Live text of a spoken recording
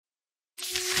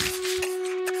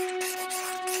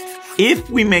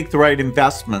If we make the right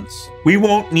investments, we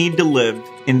won't need to live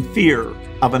in fear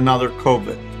of another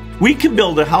COVID. We can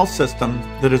build a health system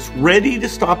that is ready to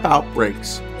stop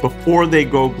outbreaks before they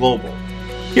go global.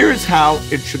 Here's how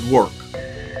it should work.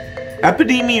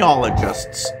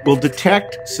 Epidemiologists will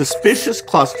detect suspicious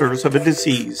clusters of a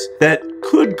disease that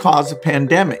could cause a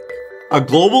pandemic. A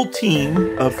global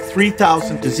team of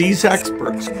 3,000 disease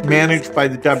experts managed by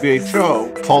the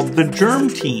WHO, called the Germ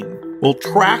Team, will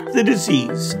track the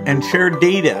disease and share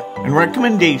data and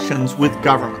recommendations with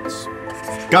governments.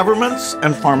 Governments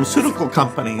and pharmaceutical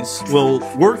companies will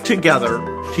work together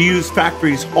to use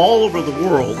factories all over the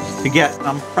world to get an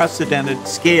unprecedented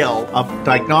scale of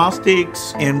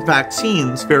diagnostics and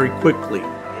vaccines very quickly.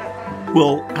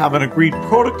 We'll have an agreed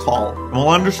protocol and we'll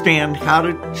understand how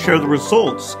to share the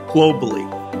results globally.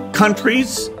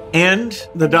 Countries and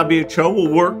the WHO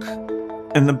will work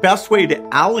in the best way to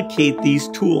allocate these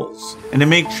tools and to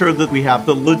make sure that we have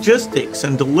the logistics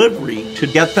and delivery to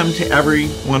get them to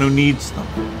everyone who needs them.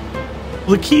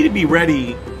 The key to be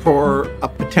ready for a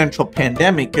potential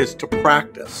pandemic is to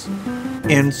practice.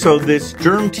 And so this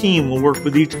germ team will work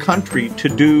with each country to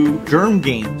do germ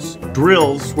games,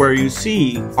 drills where you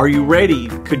see, are you ready?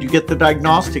 Could you get the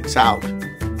diagnostics out?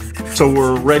 So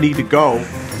we're ready to go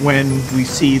when we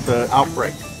see the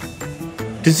outbreak.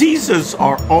 Diseases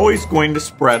are always going to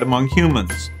spread among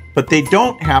humans, but they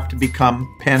don't have to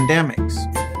become pandemics.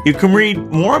 You can read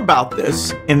more about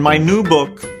this in my new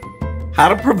book, How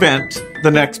to Prevent the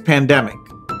Next Pandemic.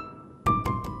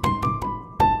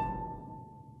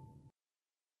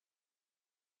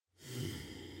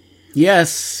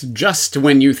 Yes, just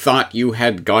when you thought you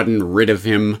had gotten rid of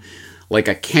him, like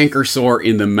a canker sore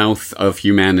in the mouth of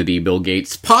humanity, Bill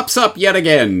Gates pops up yet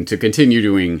again to continue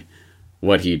doing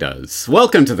what he does.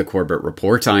 Welcome to the Corbett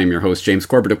Report. I am your host, James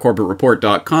Corbett of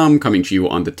CorbettReport.com, coming to you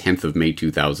on the 10th of May,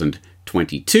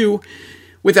 2022,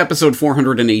 with episode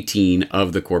 418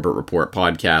 of the Corbett Report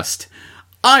podcast.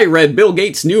 I read Bill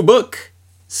Gates' new book,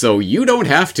 so you don't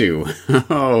have to.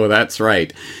 Oh, that's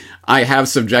right. I have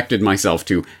subjected myself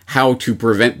to How to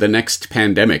Prevent the Next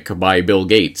Pandemic by Bill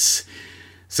Gates.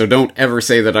 So don't ever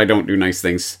say that I don't do nice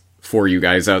things for you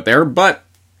guys out there, but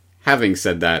having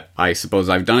said that, I suppose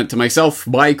I've done it to myself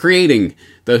by creating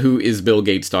the Who is Bill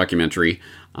Gates documentary.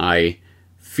 I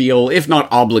feel, if not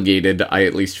obligated, I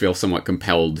at least feel somewhat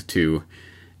compelled to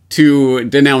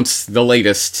denounce the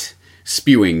latest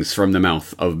spewings from the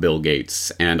mouth of Bill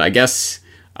Gates. And I guess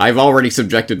I've already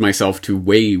subjected myself to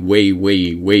way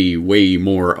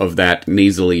more of that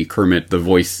nasally Kermit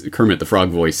the Frog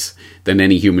voice than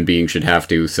any human being should have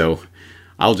to, so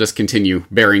I'll just continue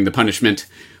bearing the punishment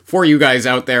for you guys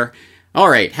out there.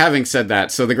 Alright, having said that,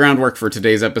 so the groundwork for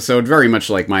today's episode, very much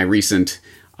like my recent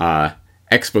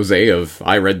expose of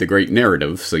I read the great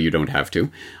narrative, so you don't have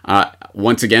to.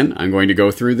 Once again, I'm going to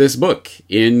go through this book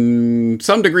in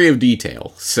some degree of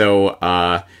detail. So,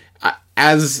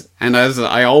 as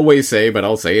I always say, but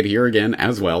I'll say it here again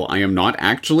as well, I am not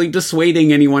actually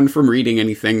dissuading anyone from reading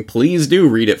anything. Please do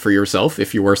read it for yourself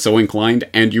if you are so inclined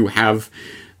and you have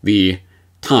the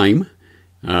time.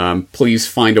 Please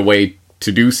find a way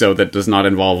to do so that does not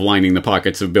involve lining the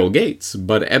pockets of Bill Gates.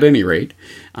 But at any rate,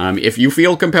 if you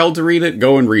feel compelled to read it,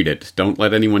 go and read it. Don't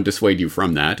let anyone dissuade you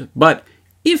from that. But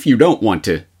if you don't want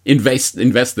to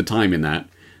invest the time in that,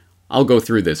 I'll go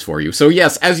through this for you. So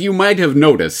yes, as you might have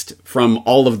noticed from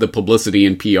all of the publicity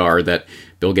and PR that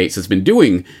Bill Gates has been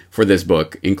doing for this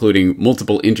book, including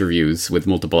multiple interviews with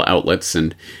multiple outlets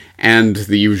and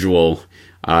the usual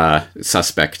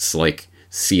suspects like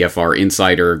CFR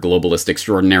Insider, Globalist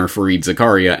Extraordinaire Fareed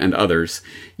Zakaria, and others.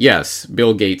 Yes,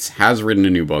 Bill Gates has written a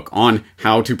new book on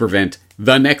how to prevent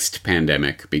the next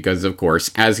pandemic, because of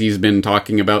course, as he's been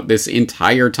talking about this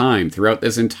entire time, throughout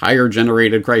this entire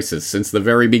generated crisis, since the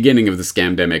very beginning of the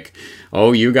scamdemic,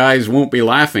 oh, you guys won't be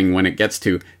laughing when it gets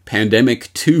to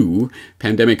Pandemic 2,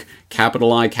 Pandemic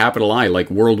capital I, like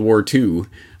World War II.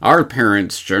 Our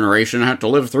parents' generation had to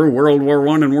live through World War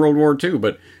I and World War II,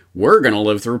 but we're gonna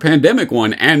live through Pandemic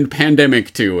 1 and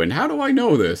Pandemic 2, and how do I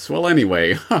know this? Well,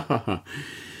 anyway,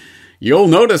 you'll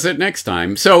notice it next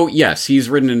time. So, yes, he's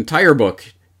written an entire book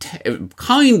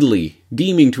kindly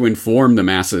deeming to inform the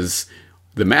masses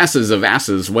of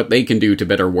asses, what they can do to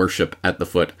better worship at the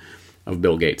foot of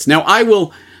Bill Gates. Now, I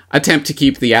will attempt to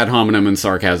keep the ad hominem and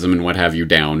sarcasm and what have you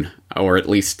down, or at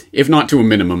least, if not to a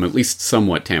minimum, at least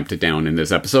somewhat tamped it down in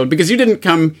this episode, because you didn't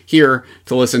come here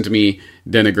to listen to me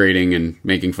denigrating and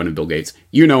making fun of Bill Gates.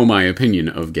 You know my opinion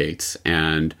of Gates,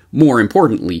 and more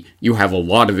importantly, you have a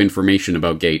lot of information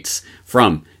about Gates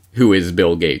from Who is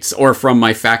Bill Gates, or from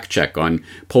my fact check on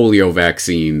polio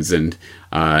vaccines and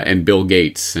Bill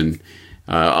Gates and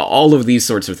all of these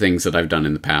sorts of things that I've done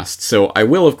in the past. So I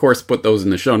will, of course, put those in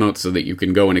the show notes so that you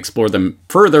can go and explore them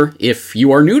further if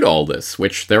you are new to all this,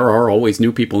 which there are always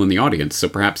new people in the audience, so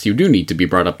perhaps you do need to be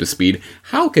brought up to speed.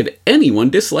 How could anyone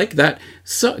dislike that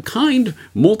kind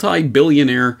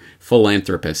multi-billionaire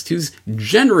philanthropist who's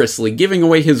generously giving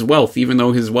away his wealth, even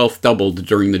though his wealth doubled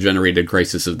during the generated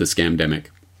crisis of the scamdemic?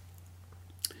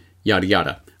 Yada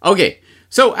yada. Okay,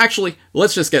 so actually,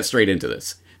 let's just get straight into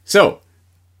this. So,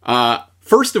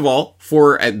 first of all,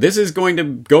 this is going to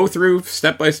go through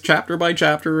step by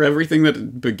chapter, everything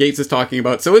that Gates is talking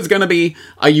about. So it's going to be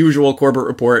a usual Corbett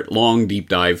Report long deep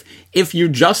dive. If you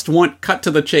just want cut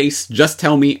to the chase, just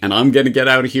tell me and I'm going to get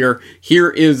out of here. Here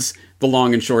is the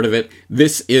long and short of it.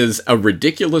 This is a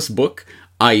ridiculous book.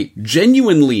 I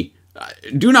genuinely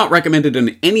do not recommend it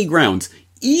on any grounds,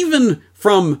 even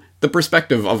from the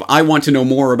perspective of I want to know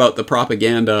more about the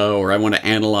propaganda or I want to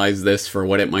analyze this for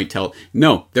what it might tell.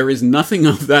 No, there is nothing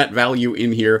of that value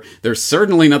in here. There's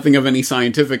certainly nothing of any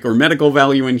scientific or medical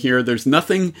value in here. There's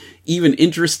nothing even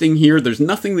interesting here. There's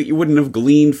nothing that you wouldn't have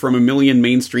gleaned from a million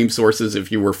mainstream sources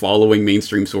if you were following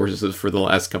mainstream sources for the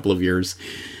last couple of years.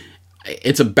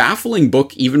 It's a baffling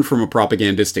book even from a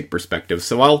propagandistic perspective.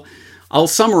 So I'll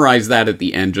summarize that at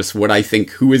the end, just what I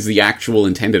think, who is the actual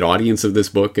intended audience of this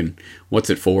book, and what's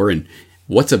it for, and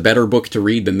what's a better book to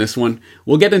read than this one.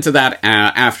 We'll get into that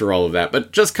after all of that,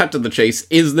 but just cut to the chase.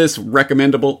 Is this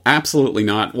recommendable? Absolutely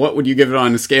not. What would you give it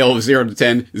on a scale of 0 to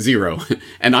 10? 0.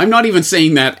 And I'm not even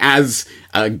saying that as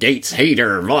a Gates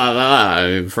hater, blah,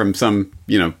 blah, from some,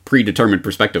 predetermined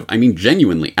perspective. I mean,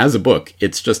 genuinely, as a book,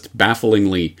 it's just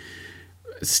bafflingly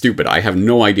stupid. I have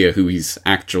no idea who he's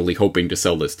actually hoping to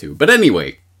sell this to. But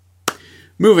anyway,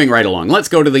 moving right along, let's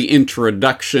go to the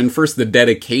introduction. First, the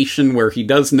dedication, where he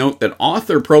does note that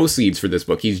author proceeds for this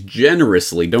book, he's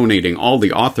generously donating all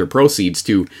the author proceeds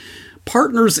to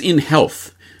Partners in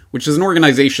Health, which is an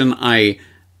organization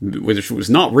which was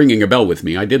not ringing a bell with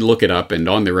me. I did look it up, and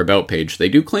on their About page, they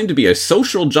do claim to be a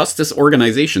social justice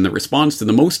organization that responds to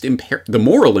the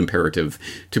moral imperative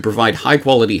to provide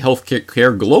high-quality health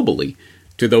care globally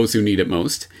to those who need it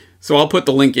most. So I'll put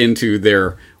the link into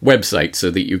their website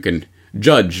so that you can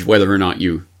judge whether or not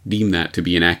you deem that to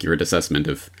be an accurate assessment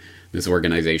of this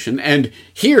organization. And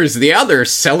here's the other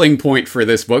selling point for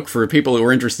this book, for people who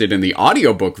are interested in the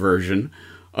audiobook version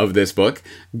of this book.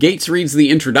 Gates reads the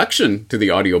introduction to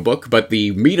the audiobook, but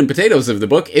the meat and potatoes of the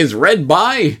book is read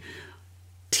by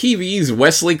TV's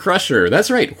Wesley Crusher.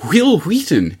 That's right, Wil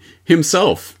Wheaton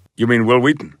himself. You mean Wil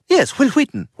Wheaton? Yes, Wil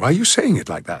Wheaton. Why are you saying it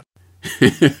like that?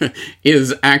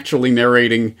 is actually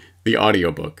narrating the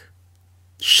audiobook.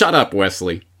 Shut up,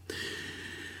 Wesley.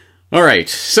 Alright,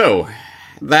 so,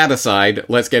 that aside,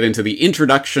 let's get into the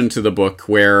introduction to the book,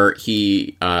 where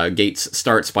Gates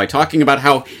starts by talking about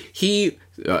how he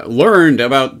learned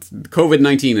about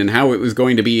COVID-19 and how it was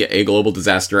going to be a global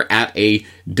disaster at a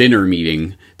dinner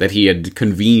meeting that he had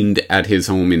convened at his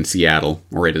home in Seattle,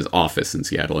 or at his office in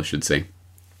Seattle, I should say.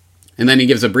 And then he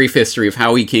gives a brief history of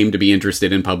how he came to be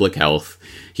interested in public health.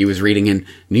 He was reading a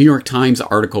New York Times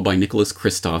article by Nicholas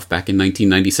Kristof back in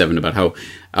 1997 about how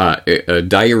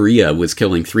diarrhea was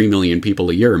killing 3 million people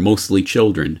a year, mostly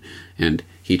children. And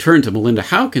he turned to Melinda,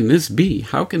 how can this be?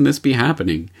 How can this be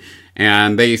happening?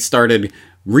 And they started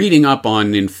reading up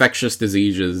on infectious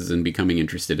diseases and becoming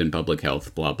interested in public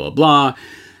health, blah, blah, blah.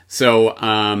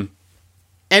 So,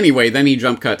 anyway, then he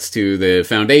jump cuts to the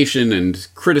foundation and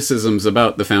criticisms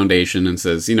about the foundation and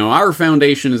says, our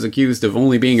foundation is accused of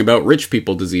only being about rich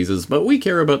people diseases, but we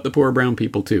care about the poor brown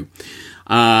people too.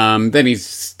 Then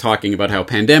he's talking about how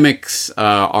pandemics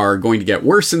are going to get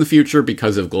worse in the future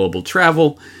because of global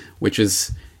travel, which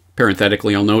is,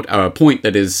 parenthetically, I'll note, a point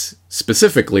that is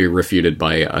specifically refuted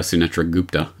by Sunetra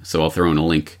Gupta, so I'll throw in a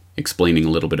link explaining a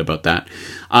little bit about that.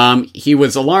 He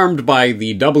was alarmed by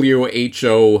the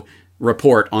WHO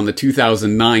report on the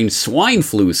 2009 swine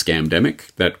flu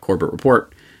scamdemic that Corbett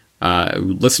Report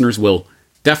listeners will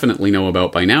definitely know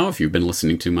about by now if you've been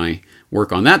listening to my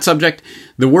work on that subject.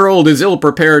 The world is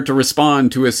ill-prepared to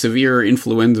respond to a severe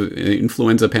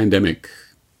influenza pandemic.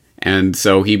 And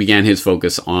so he began his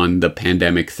focus on the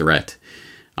pandemic threat,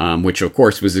 which of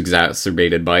course was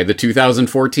exacerbated by the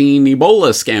 2014 Ebola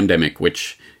scamdemic,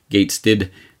 which Gates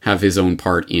did have his own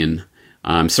part in.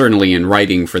 Certainly in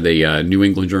writing for the New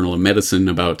England Journal of Medicine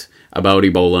about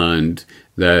Ebola and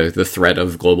the threat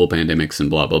of global pandemics and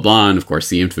blah, blah, blah, and of course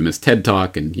the infamous TED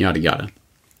Talk and yada, yada.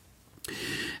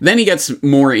 Then he gets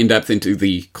more in-depth into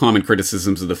the common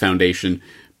criticisms of the foundation.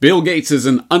 Bill Gates is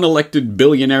an unelected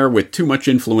billionaire with too much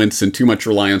influence and too much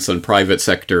reliance on private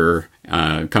sector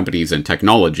companies and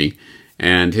technology.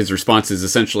 And his response is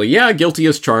essentially, yeah, guilty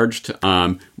as charged.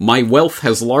 My wealth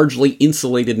has largely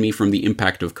insulated me from the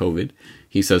impact of COVID,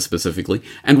 he says specifically.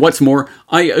 And what's more,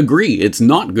 I agree, it's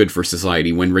not good for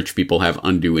society when rich people have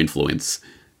undue influence. ...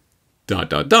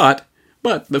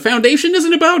 But the foundation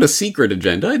isn't about a secret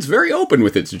agenda. It's very open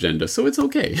with its agenda, so it's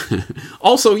okay.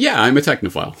 Also, yeah, I'm a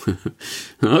technophile.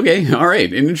 Okay, all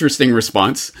right, an interesting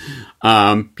response.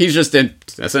 He's just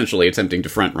essentially attempting to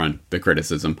front-run the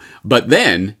criticism. But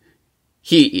then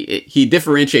he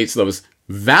differentiates those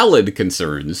valid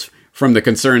concerns from the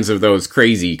concerns of those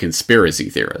crazy conspiracy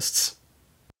theorists.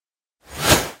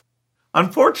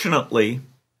 Unfortunately,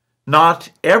 not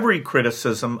every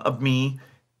criticism of me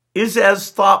is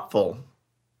as thoughtful.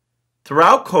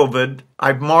 Throughout COVID,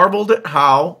 I've marveled at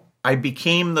how I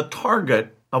became the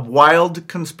target of wild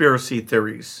conspiracy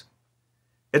theories.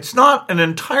 It's not an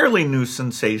entirely new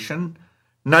sensation.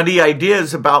 Nutty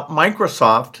ideas about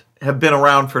Microsoft have been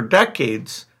around for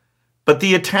decades, but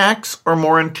the attacks are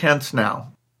more intense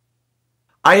now.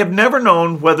 I have never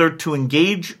known whether to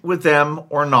engage with them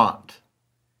or not.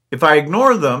 If I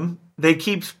ignore them, they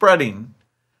keep spreading.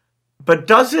 But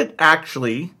does it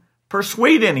actually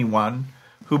persuade anyone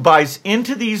who buys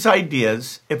into these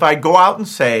ideas if I go out and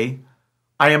say,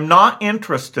 I am not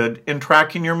interested in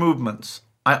tracking your movements.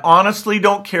 I honestly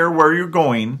don't care where you're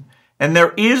going, and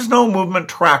there is no movement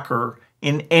tracker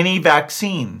in any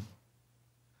vaccine.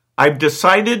 I've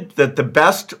decided that the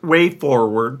best way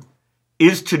forward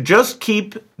is to just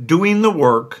keep doing the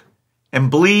work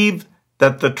and believe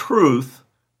that the truth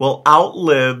will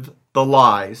outlive the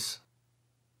lies.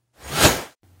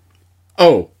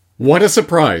 Oh, what a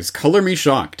surprise. Color me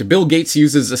shocked. Bill Gates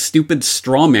uses a stupid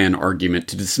straw man argument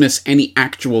to dismiss any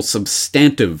actual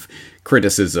substantive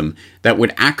criticism that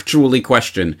would actually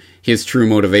question his true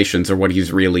motivations or what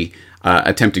he's really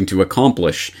attempting to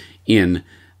accomplish in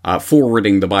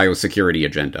forwarding the biosecurity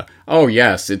agenda. Oh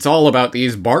yes, it's all about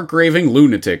these bark-raving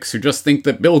lunatics who just think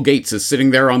that Bill Gates is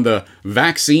sitting there on the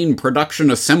vaccine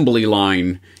production assembly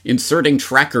line, inserting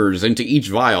trackers into each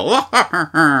vial.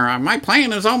 My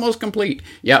plan is almost complete.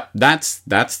 Yep, that's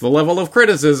the level of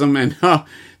criticism, and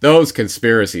those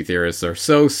conspiracy theorists are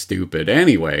so stupid.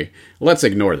 Anyway, let's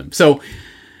ignore them. So,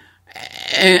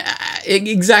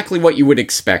 exactly what you would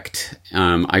expect,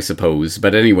 I suppose.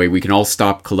 But anyway, we can all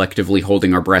stop collectively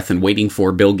holding our breath and waiting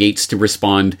for Bill Gates to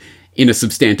respond in a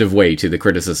substantive way to the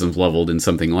criticisms leveled in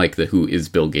something like the Who is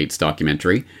Bill Gates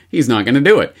documentary. He's not going to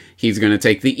do it. He's going to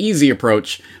take the easy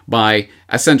approach by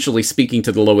essentially speaking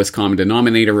to the lowest common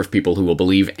denominator of people who will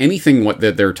believe anything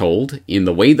that they're told in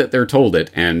the way that they're told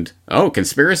it. And, oh,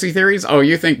 conspiracy theories? Oh,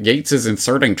 you think Gates is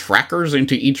inserting trackers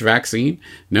into each vaccine?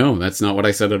 No, that's not what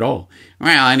I said at all.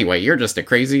 Well, anyway, you're just a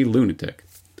crazy lunatic.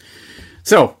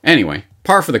 So, anyway,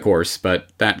 par for the course, but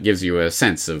that gives you a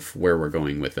sense of where we're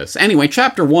going with this. Anyway,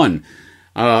 chapter 1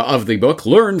 of the book,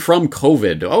 Learn from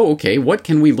COVID. Oh, okay, what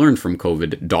can we learn from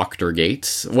COVID, Dr.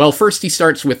 Gates? Well, first he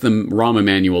starts with the Rahm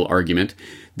Emanuel argument.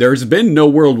 There's been no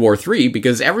World War III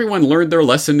because everyone learned their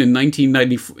lesson in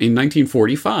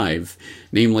 1945,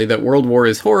 namely that World War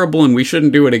is horrible and we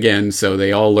shouldn't do it again, so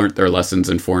they all learnt their lessons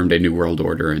and formed a new world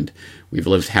order, and we've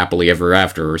lived happily ever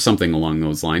after, or something along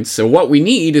those lines. So what we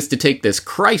need is to take this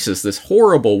crisis, this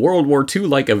horrible World War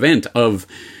II-like event of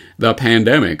the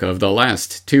pandemic of the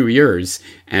last 2 years,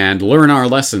 and learn our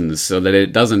lessons so that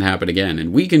it doesn't happen again.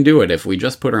 And we can do it if we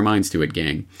just put our minds to it,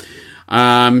 gang.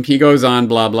 He goes on,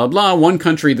 blah, blah, blah. One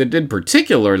country that did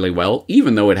particularly well,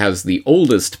 even though it has the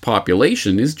oldest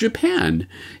population, is Japan.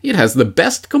 It has the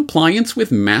best compliance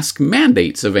with mask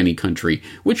mandates of any country,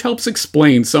 which helps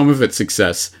explain some of its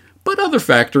success. But other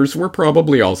factors were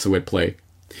probably also at play.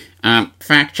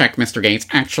 Fact check, Mr. Gates.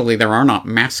 Actually, there are not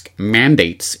mask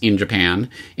mandates in Japan.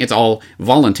 It's all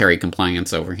voluntary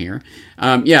compliance over here.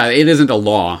 Yeah, it isn't a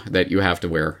law that you have to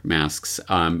wear masks.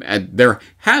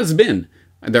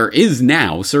 There is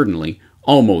now, certainly,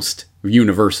 almost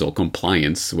universal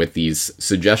compliance with these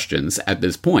suggestions at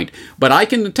this point. But I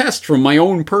can attest from my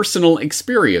own personal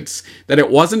experience that it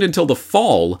wasn't until the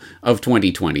fall of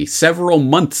 2020, several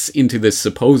months into this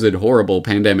supposed horrible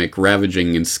pandemic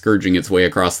ravaging and scourging its way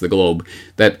across the globe,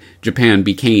 that Japan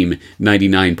became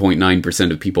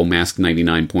 99.9% of people masked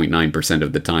 99.9%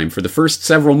 of the time. For the first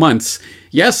several months,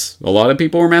 yes, a lot of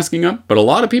people were masking up, but a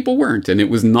lot of people weren't, and it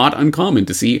was not uncommon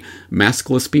to see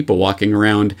maskless people walking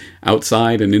around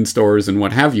outside and in stores and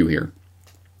what have you here.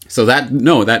 So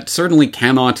that certainly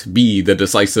cannot be the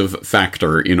decisive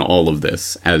factor in all of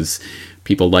this, as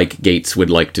people like Gates would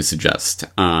like to suggest.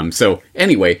 So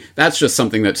anyway, that's just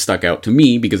something that stuck out to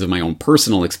me because of my own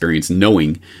personal experience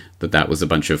knowing that was a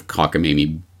bunch of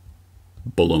cockamamie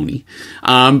baloney.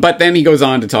 But then he goes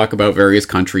on to talk about various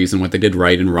countries and what they did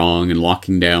right and wrong and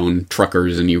locking down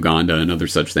truckers in Uganda and other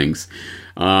such things.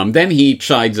 Then he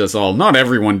chides us all. Not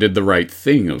everyone did the right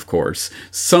thing, of course.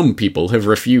 Some people have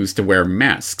refused to wear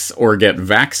masks or get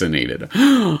vaccinated.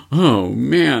 Oh,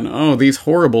 man. Oh, these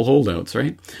horrible holdouts,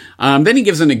 right? Then he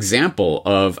gives an example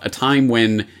of a time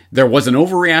when there was an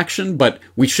overreaction, but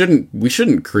we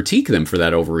shouldn't critique them for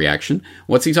that overreaction.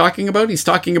 What's he talking about? He's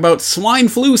talking about swine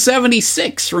flu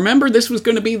 76. Remember, this was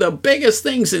going to be the biggest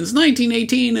thing since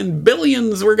 1918, and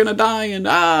billions were going to die, and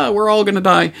we're all going to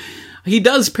die. He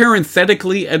does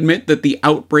parenthetically admit that the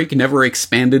outbreak never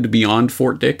expanded beyond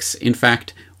Fort Dix. In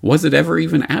fact, was it ever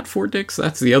even at Fort Dix?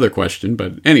 That's the other question.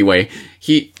 But anyway,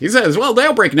 he says, well, the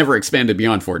outbreak never expanded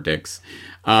beyond Fort Dix.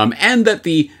 And that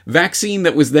the vaccine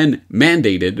that was then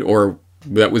mandated, or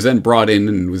that was then brought in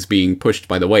and was being pushed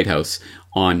by the White House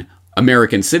on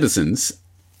American citizens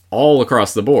all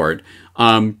across the board,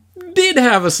 did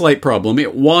have a slight problem.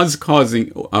 It was causing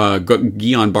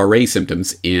Guillain-Barré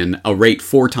symptoms in a rate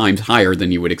 4 times higher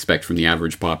than you would expect from the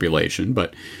average population.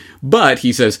 But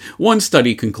he says, one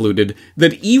study concluded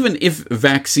that even if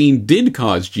vaccine did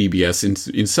cause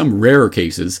GBS in some rare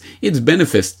cases, its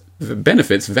benefits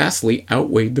vastly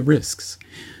outweighed the risks.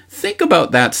 Think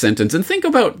about that sentence and think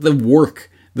about the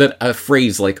work that a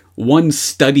phrase like one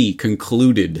study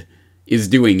concluded is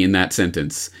doing in that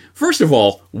sentence. First of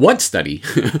all, what study?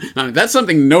 That's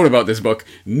something to note about this book.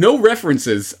 No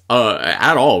references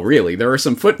at all, really. There are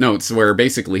some footnotes where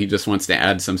basically he just wants to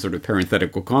add some sort of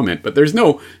parenthetical comment, but there's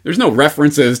no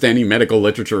references to any medical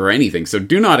literature or anything, so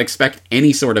do not expect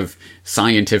any sort of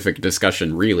scientific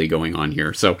discussion really going on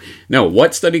here. So, no,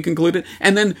 what study concluded?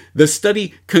 And then the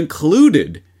study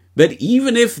concluded that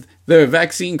even if the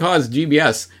vaccine caused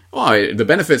GBS, the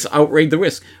benefits outweighed the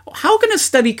risk. How can a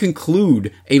study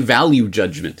conclude a value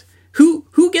judgment?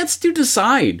 Who gets to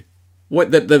decide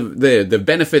what the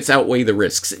benefits outweigh the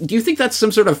risks? Do you think that's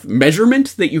some sort of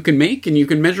measurement that you can make and you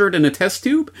can measure it in a test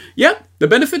tube? Yep, the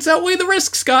benefits outweigh the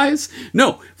risks, guys.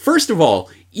 No, first of all,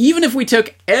 even if we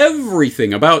took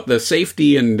everything about the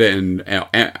safety and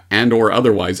or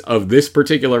otherwise of this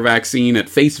particular vaccine at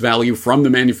face value from the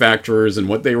manufacturers and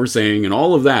what they were saying and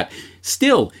all of that,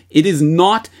 still, it is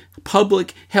not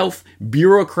public health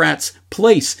bureaucrats'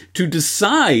 place to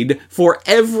decide for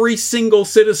every single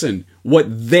citizen what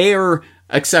their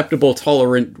acceptable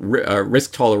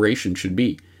risk toleration should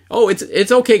be. Oh,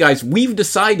 it's okay, guys. We've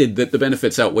decided that the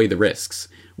benefits outweigh the risks.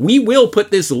 We will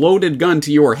put this loaded gun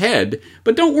to your head,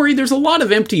 but don't worry, there's a lot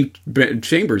of empty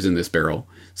chambers in this barrel.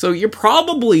 So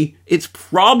it's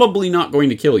probably not going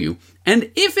to kill you. And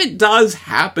if it does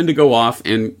happen to go off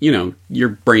and, your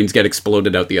brains get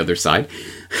exploded out the other side,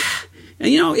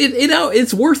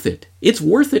 it's worth it. It's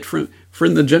worth it from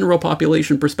the general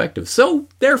population perspective. So,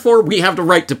 therefore, we have the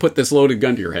right to put this loaded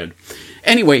gun to your head.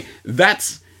 Anyway,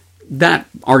 that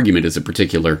argument is a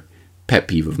particular pet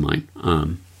peeve of mine.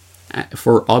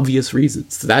 For obvious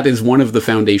reasons. That is one of the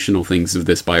foundational things of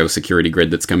this biosecurity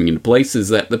grid that's coming into place, is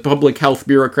that the public health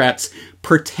bureaucrats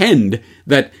pretend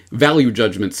that value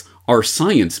judgments are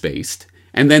science-based,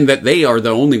 and then that they are the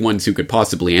only ones who could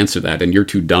possibly answer that, and you're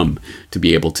too dumb to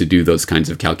be able to do those kinds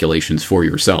of calculations for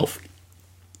yourself.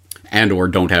 And or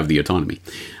don't have the autonomy.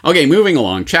 Okay, moving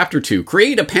along. Chapter 2.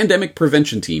 Create a pandemic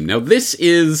prevention team. Now, this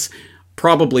is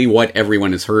probably what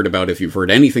everyone has heard about. If you've heard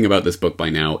anything about this book by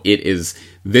now, it is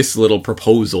this little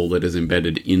proposal that is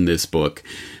embedded in this book.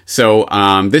 So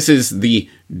this is the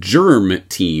germ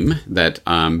team that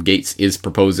Gates is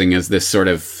proposing as this sort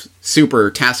of super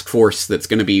task force that's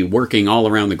going to be working all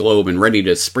around the globe and ready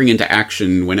to spring into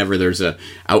action whenever there's a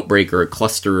outbreak or a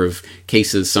cluster of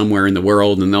cases somewhere in the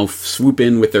world, and they'll swoop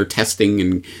in with their testing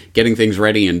and getting things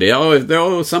ready, and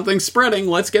something's spreading,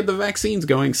 let's get the vaccines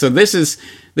going. So this is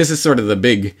sort of the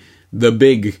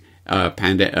big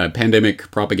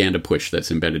pandemic propaganda push that's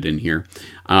embedded in here.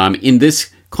 In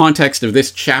this context of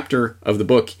this chapter of the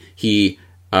book, he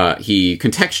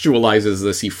contextualizes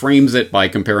this. He frames it by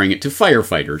comparing it to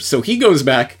firefighters. So he goes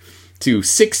back to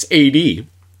 6 AD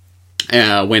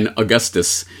when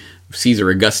Caesar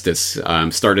Augustus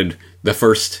started the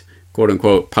first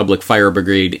quote-unquote public fire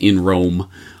brigade in Rome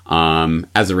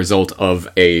as a result of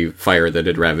a fire that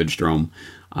had ravaged Rome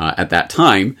at that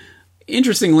time.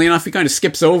 Interestingly enough, he kind of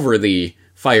skips over the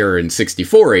fire in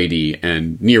 64 AD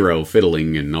and Nero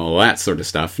fiddling and all that sort of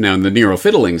stuff. Now, the Nero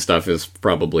fiddling stuff is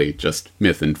probably just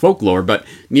myth and folklore, but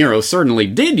Nero certainly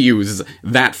did use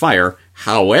that fire,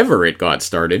 however it got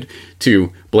started,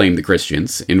 to blame the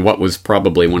Christians in what was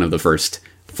probably one of the first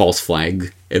false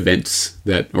flag events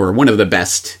or one of the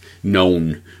best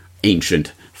known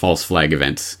ancient false flag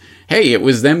events. hey, it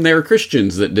was them there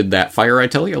Christians that did that fire, I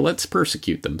tell you, let's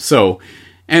persecute them. So,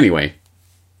 anyway,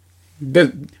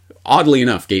 oddly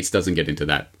enough, Gates doesn't get into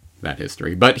that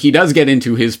history, but he does get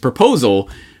into his proposal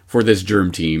for this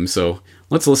germ team, so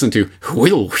let's listen to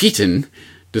Wil Wheaton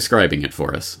describing it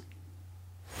for us.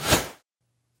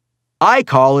 I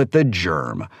call it the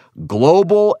GERM,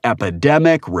 Global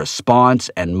Epidemic Response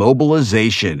and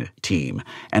Mobilization Team,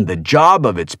 and the job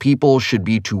of its people should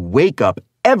be to wake up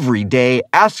every day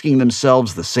asking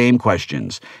themselves the same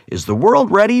questions. Is the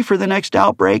world ready for the next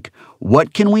outbreak?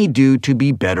 What can we do to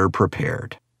be better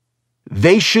prepared?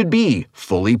 They should be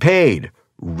fully paid,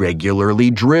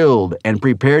 regularly drilled, and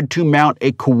prepared to mount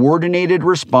a coordinated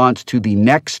response to the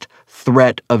next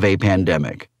threat of a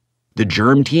pandemic. The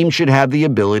germ team should have the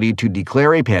ability to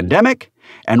declare a pandemic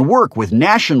and work with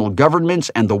national governments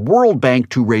and the World Bank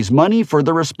to raise money for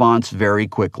the response very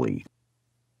quickly.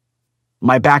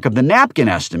 My back-of-the-napkin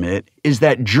estimate is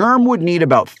that GERM would need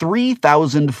about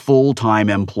 3,000 full-time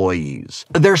employees.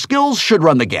 Their skills should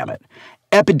run the gamut: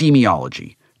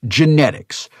 epidemiology,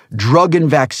 genetics, drug and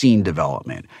vaccine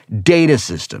development, data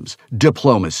systems,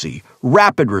 diplomacy,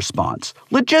 rapid response,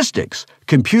 logistics,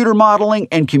 computer modeling,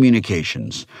 and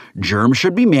communications. GERM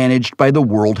should be managed by the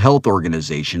World Health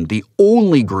Organization, the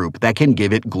only group that can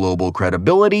give it global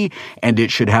credibility, and it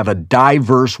should have a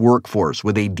diverse workforce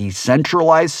with a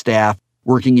decentralized staff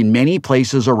working in many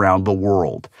places around the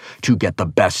world. To get the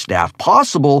best staff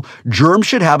possible, GERM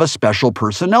should have a special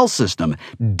personnel system,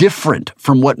 different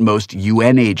from what most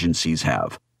UN agencies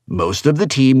have. Most of the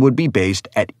team would be based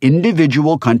at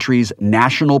individual countries'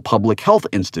 national public health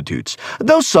institutes,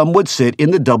 though some would sit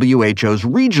in the WHO's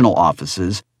regional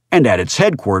offices and at its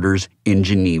headquarters in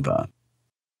Geneva.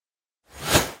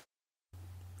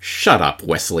 Shut up,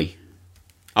 Wesley.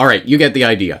 All right, you get the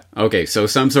idea. Okay, so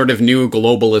some sort of new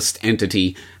globalist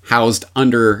entity housed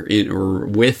under or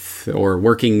with or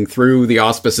working through the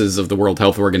auspices of the World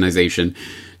Health Organization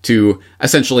to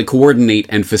essentially coordinate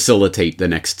and facilitate the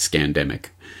next scandemic.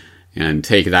 And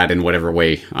take that in whatever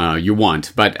way you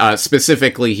want. But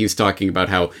specifically, he's talking about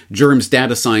how GERM's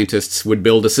data scientists would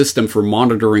build a system for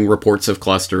monitoring reports of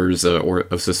clusters or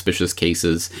of suspicious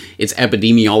cases. Its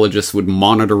epidemiologists would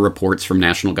monitor reports from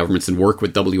national governments and work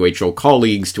with WHO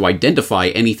colleagues to identify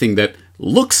anything that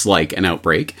looks like an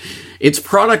outbreak. Its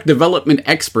product development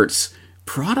experts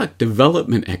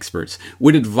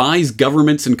would advise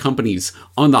governments and companies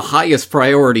on the highest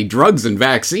priority drugs and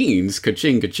vaccines.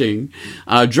 Ka-ching, ka-ching.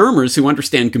 Germers who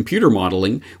understand computer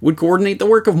modeling would coordinate the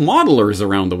work of modelers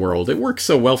around the world. It works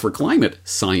so well for climate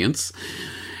science.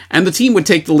 And the team would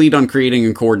take the lead on creating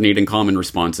and coordinating common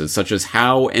responses, such as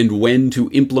how and when to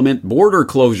implement border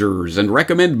closures and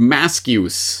recommend mask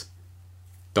use. ...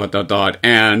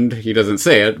 And, he doesn't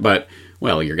say it, but...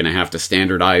 well, you're going to have to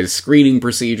standardize screening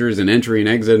procedures and entry and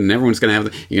exit, and everyone's going to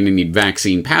have... you're going to need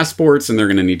vaccine passports, and they're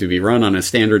going to need to be run on a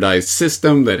standardized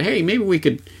system that, hey, maybe we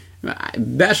could...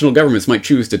 national governments might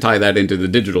choose to tie that into the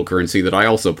digital currency that I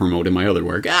also promote in my other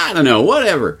work. I don't know,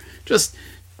 whatever. Just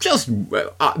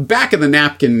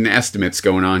back-of-the-napkin estimates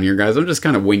going on here, guys. I'm just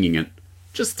kind of winging it.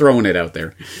 Just throwing it out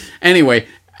there. Anyway...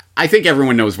 I think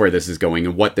everyone knows where this is going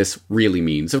and what this really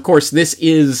means. Of course, this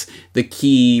is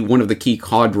one of the key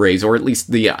cadres, or at least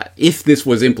if this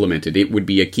was implemented, it would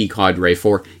be a key cadre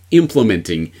for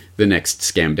implementing the next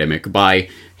scamdemic by,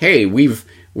 hey, we've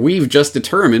just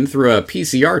determined through a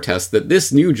PCR test that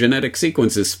this new genetic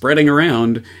sequence is spreading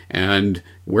around, and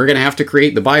we're going to have to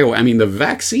create the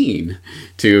vaccine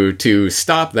to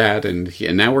stop that,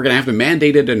 and now we're going to have to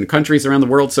mandate it in countries around the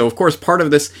world. So, of course, part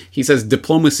of this, he says,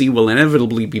 diplomacy will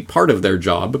inevitably be part of their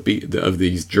job, of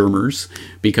these germers,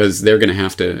 because they're going to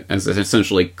have to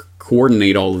essentially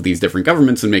coordinate all of these different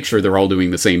governments and make sure they're all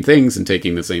doing the same things and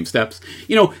taking the same steps.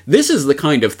 This is the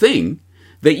kind of thing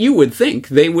that you would think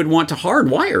they would want to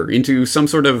hardwire into some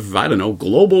sort of,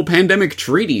 global pandemic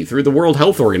treaty through the World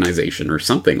Health Organization or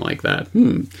something like that.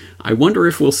 I wonder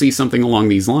if we'll see something along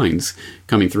these lines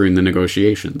coming through in the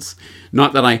negotiations.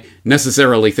 Not that I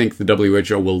necessarily think the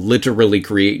WHO will literally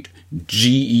create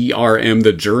GERM,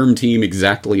 the germ team,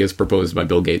 exactly as proposed by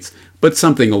Bill Gates, but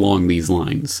something along these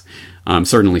lines.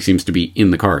 Certainly seems to be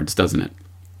in the cards, doesn't it?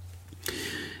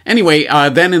 Anyway,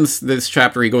 then in this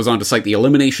chapter, he goes on to cite the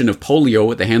elimination of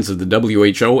polio at the hands of the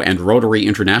WHO and Rotary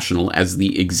International as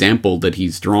the example that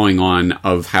he's drawing on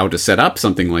of how to set up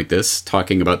something like this,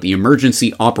 talking about the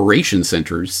emergency operation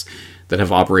centers that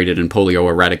have operated in polio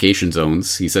eradication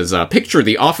zones. He says, picture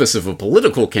the office of a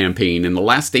political campaign in the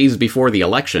last days before the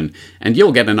election, and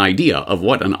you'll get an idea of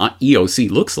what an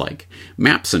EOC looks like.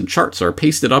 Maps and charts are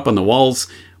pasted up on the walls,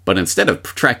 but instead of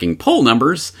tracking poll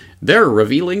numbers, they're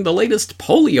revealing the latest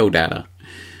polio data.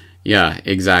 Yeah,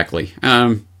 exactly.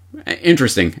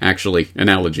 Interesting, actually,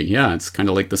 analogy. Yeah, it's kind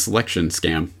of like the selection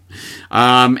scam.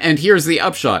 And here's the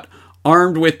upshot.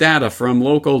 Armed with data from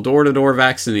local door-to-door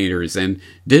vaccinators and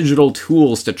digital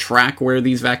tools to track where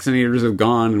these vaccinators have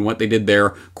gone and what they did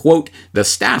there, quote, the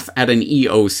staff at an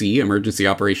EOC, Emergency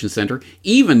Operations Center,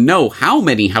 even know how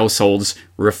many households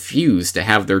refuse to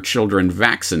have their children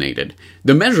vaccinated.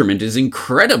 The measurement is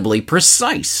incredibly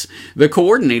precise. The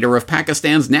coordinator of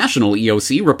Pakistan's national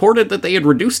EOC reported that they had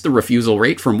reduced the refusal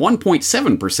rate from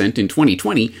 1.7% in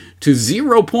 2020 to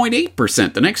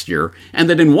 0.8% the next year, and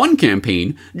that in one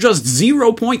campaign, just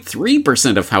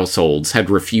 0.3% of households had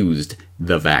refused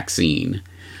the vaccine.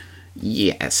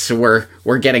 Yes, we're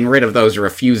getting rid of those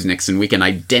refuseniks, and we can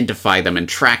identify them and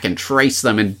track and trace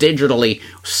them and digitally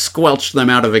squelch them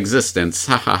out of existence.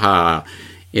 Ha ha ha.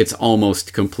 It's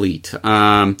almost complete.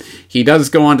 He does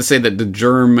go on to say that the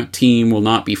germ team will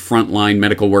not be frontline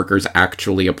medical workers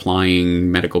actually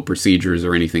applying medical procedures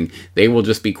or anything. They will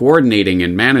just be coordinating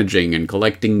and managing and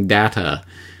collecting data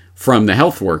from the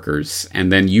health workers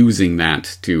and then using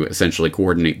that to essentially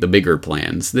coordinate the bigger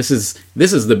plans. This is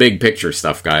the big picture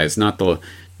stuff, guys, not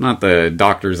the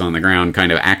doctors on the ground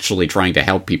kind of actually trying to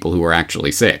help people who are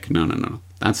actually sick. No.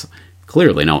 That's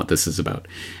clearly not what this is about.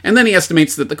 And then he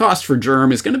estimates that the cost for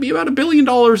germ is going to be about $1 billion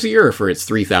a year for its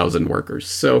 3,000 workers.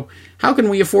 So how can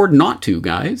we afford not to,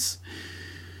 guys?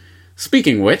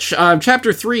 Speaking of which,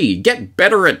 Chapter 3, get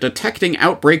better at detecting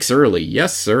outbreaks early.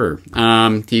 Yes, sir.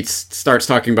 He starts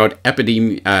talking about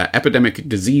epidemic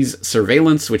disease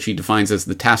surveillance, which he defines as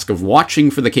the task of watching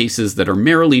for the cases that are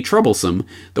merely troublesome,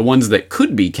 the ones that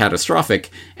could be catastrophic,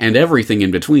 and everything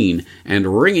in between,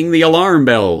 and ringing the alarm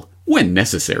bell when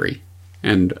necessary.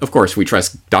 And, of course, we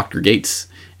trust Dr. Gates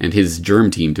and his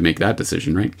germ team to make that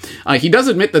decision, right? He does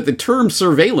admit that the term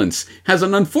surveillance has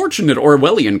an unfortunate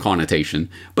Orwellian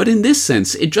connotation, but in this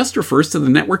sense, it just refers to the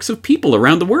networks of people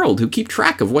around the world who keep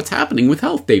track of what's happening with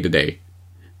health day to day. ...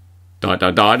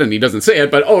 And he doesn't say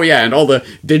it, but oh yeah, and all the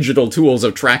digital tools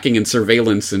of tracking and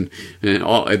surveillance and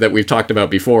all that we've talked about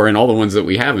before, and all the ones that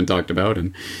we haven't talked about,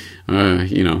 and,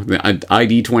 the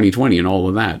ID 2020 and all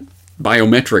of that.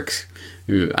 Biometric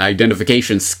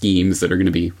identification schemes that are going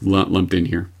to be lumped in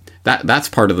here. That's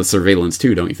part of the surveillance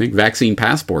too, don't you think? Vaccine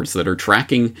passports that are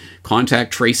tracking,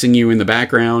 contact tracing you in the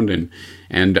background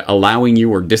and allowing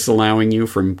you or disallowing you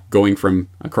from going from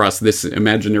across this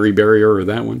imaginary barrier or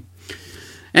that one.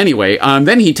 Anyway,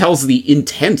 then he tells the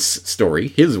intense story,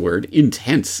 his word,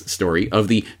 intense story, of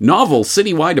the novel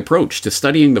citywide approach to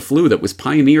studying the flu that was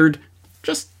pioneered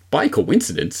just by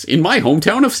coincidence in my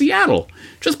hometown of Seattle.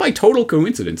 Just by total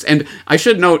coincidence. And I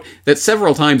should note that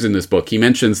several times in this book he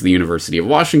mentions the University of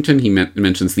Washington, he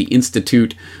mentions the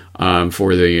Institute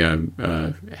for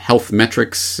the Health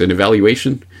Metrics and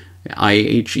Evaluation,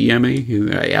 IHME,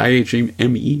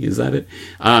 is that it?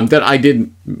 That I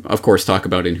did, of course, talk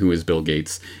about in Who is Bill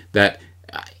Gates, that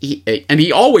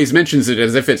he always mentions it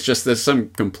as if it's just some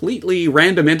completely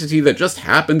random entity that just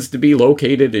happens to be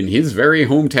located in his very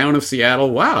hometown of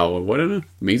Seattle. Wow, what an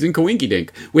amazing coinkydink.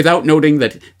 Without noting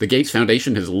that the Gates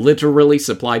Foundation has literally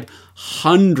supplied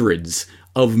hundreds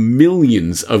of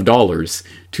millions of dollars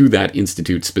to that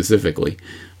institute specifically.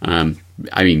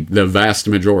 The vast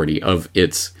majority of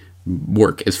its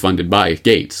work is funded by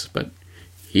Gates, but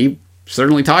he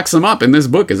certainly talks them up in this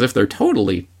book as if they're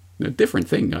totally a different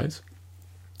thing, guys.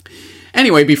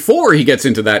 Anyway, before he gets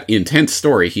into that intense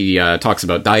story, he talks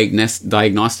about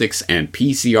diagnostics and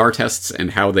PCR tests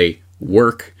and how they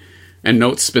work, and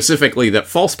notes specifically that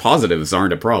false positives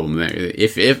aren't a problem.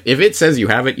 If it says you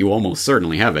have it, you almost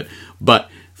certainly have it. But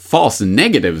false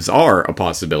negatives are a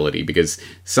possibility, because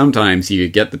sometimes you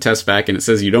get the test back and it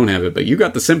says you don't have it, but you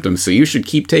got the symptoms, so you should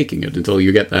keep taking it until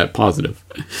you get that positive.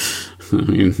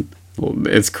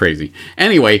 It's crazy.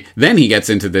 Anyway, then he gets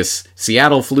into this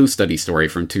Seattle flu study story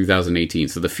from 2018.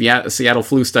 So the Seattle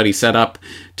flu study set up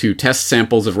to test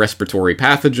samples of respiratory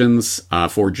pathogens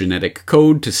for genetic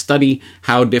code to study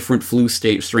how different flu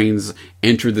strains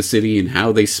enter the city and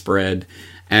how they spread.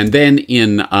 And then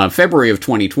in February of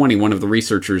 2020, one of the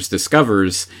researchers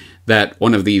discovers that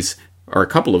one of these, or a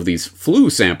couple of these flu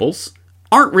samples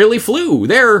aren't really flu.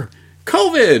 They're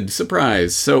COVID!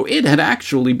 Surprise! So it had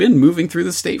actually been moving through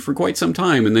the state for quite some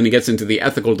time, and then he gets into the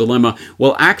ethical dilemma.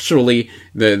 Well, actually,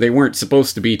 they weren't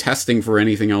supposed to be testing for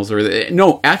anything else.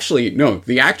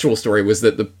 The actual story was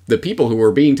that the people who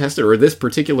were being tested, or this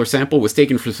particular sample, was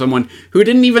taken from someone who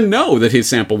didn't even know that his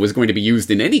sample was going to be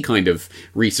used in any kind of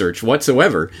research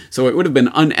whatsoever. So it would have been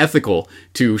unethical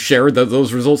to share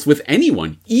those results with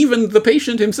anyone, even the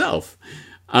patient himself.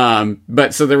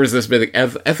 But so there was this big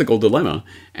ethical dilemma.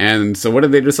 And so what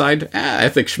did they decide?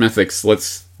 Ethics schmethics,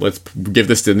 let's give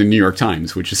this to the New York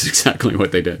Times, which is exactly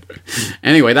what they did.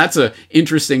 Anyway, that's a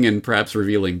interesting and perhaps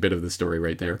revealing bit of the story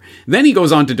right there. Then he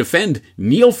goes on to defend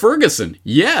Neil Ferguson.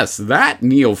 Yes, that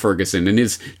Neil Ferguson and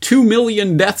his 2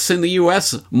 million deaths in the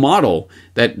U.S. model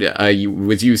that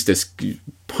was used to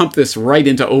pump this right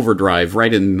into overdrive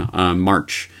right in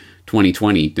March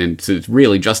 2020 and to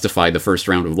really justify the first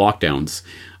round of lockdowns.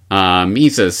 He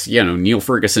says, Neil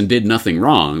Ferguson did nothing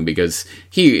wrong because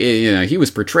he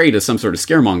was portrayed as some sort of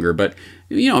scaremonger. But,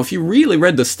 if you really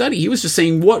read the study, he was just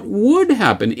saying what would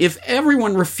happen if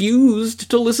everyone refused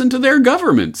to listen to their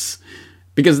governments.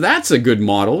 Because that's a good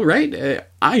model, right?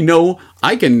 I know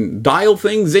I can dial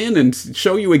things in and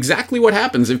show you exactly what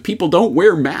happens if people don't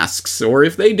wear masks or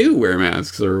if they do wear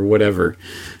masks or whatever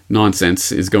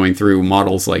nonsense is going through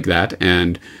models like that.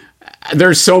 And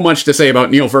there's so much to say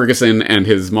about Neil Ferguson and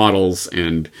his models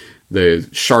and the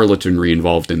charlatanry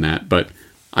involved in that, but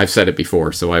I've said it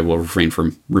before, so I will refrain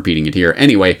from repeating it here.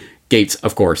 Anyway, Gates,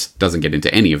 of course, doesn't get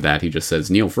into any of that. He just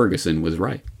says Neil Ferguson was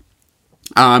right.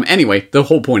 Anyway, the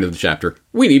whole point of the chapter,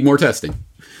 we need more testing.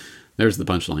 There's the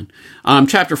punchline.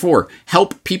 Chapter 4,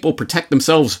 help people protect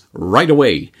themselves right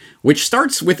away, which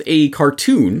starts with a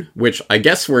cartoon, which I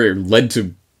guess we're led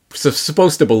to,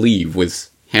 supposed to believe was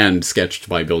hand-sketched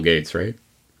by Bill Gates, right?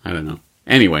 I don't know.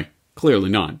 Anyway, clearly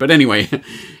not. But anyway,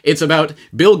 it's about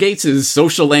Bill Gates'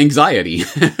 social anxiety.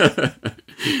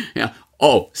 Yeah.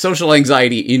 Oh, social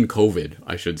anxiety in COVID,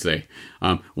 I should say.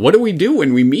 What do we do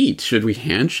when we meet? Should we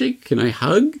handshake? Can I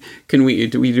hug? Do we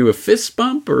do a fist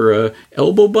bump or a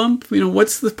elbow bump?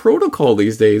 What's the protocol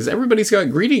these days? Everybody's got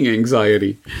greeting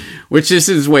anxiety, which is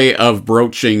his way of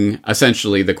broaching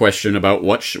essentially the question about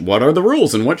what are the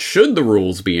rules and what should the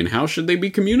rules be and how should they be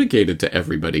communicated to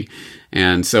everybody.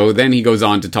 And so then he goes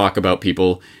on to talk about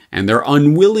people and their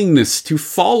unwillingness to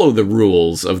follow the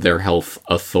rules of their health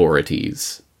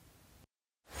authorities.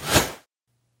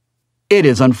 It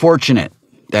is unfortunate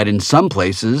that in some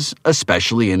places,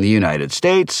 especially in the United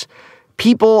States,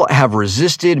 people have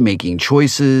resisted making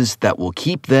choices that will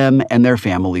keep them and their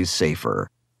families safer.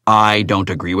 I don't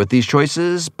agree with these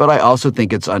choices, but I also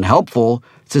think it's unhelpful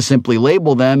to simply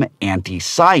label them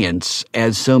anti-science,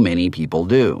 as so many people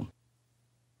do.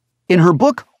 In her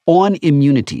book On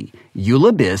Immunity,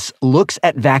 Eula Biss looks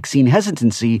at vaccine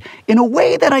hesitancy in a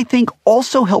way that I think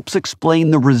also helps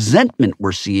explain the resentment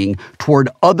we're seeing toward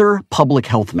other public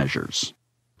health measures.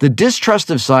 The distrust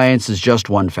of science is just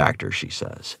one factor, she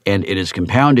says, and it is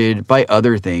compounded by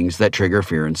other things that trigger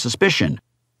fear and suspicion.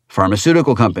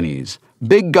 Pharmaceutical companies,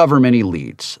 big government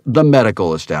elites, the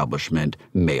medical establishment,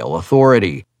 male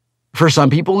authority. For some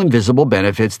people, invisible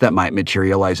benefits that might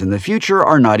materialize in the future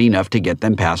are not enough to get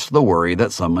them past the worry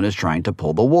that someone is trying to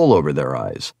pull the wool over their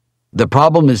eyes. The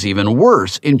problem is even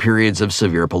worse in periods of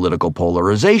severe political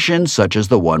polarization, such as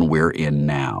the one we're in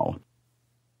now.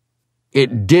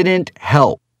 It didn't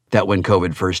help that when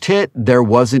COVID first hit, there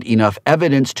wasn't enough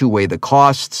evidence to weigh the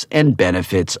costs and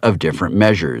benefits of different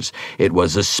measures. It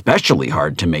was especially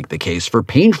hard to make the case for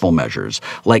painful measures,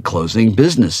 like closing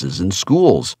businesses and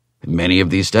schools. Many of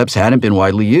these steps hadn't been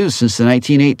widely used since the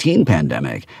 1918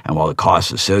 pandemic, and while the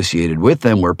costs associated with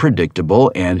them were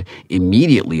predictable and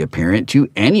immediately apparent to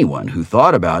anyone who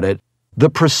thought about it, the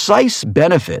precise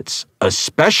benefits,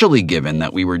 especially given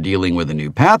that we were dealing with a new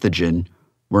pathogen,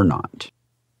 were not.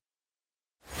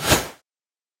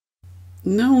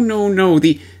 No.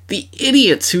 The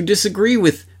idiots who disagree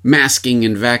with masking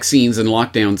and vaccines and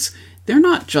lockdowns, they're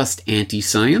not just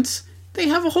anti-science. They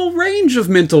have a whole range of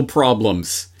mental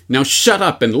problems. Now shut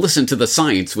up and listen to the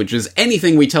science, which is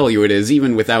anything we tell you it is,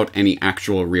 even without any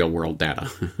actual real-world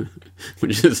data.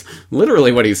 Which is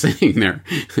literally what he's saying there.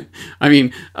 I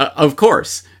mean, of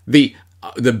course, the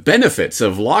benefits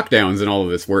of lockdowns and all of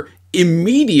this were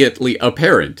immediately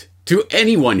apparent to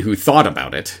anyone who thought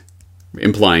about it,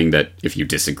 implying that if you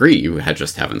disagree, you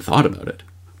just haven't thought about it.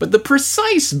 But the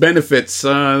precise benefits,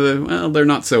 they're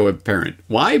not so apparent.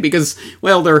 Why? Because,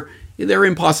 they're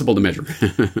impossible to measure.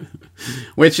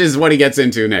 Which is what he gets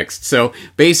into next. So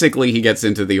basically he gets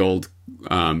into the old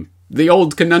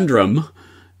conundrum,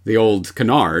 the old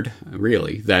canard,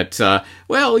 really, that,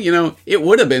 it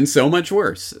would have been so much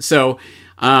worse. So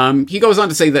he goes on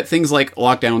to say that things like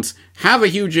lockdowns have a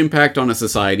huge impact on a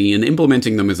society, and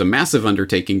implementing them is a massive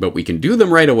undertaking, but we can do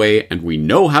them right away, and we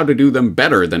know how to do them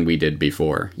better than we did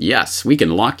before. Yes, we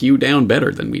can lock you down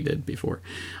better than we did before.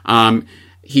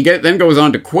 He then goes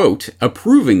on to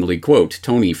approvingly quote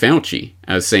Tony Fauci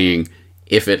as saying,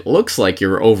 if it looks like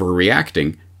you're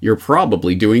overreacting, you're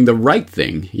probably doing the right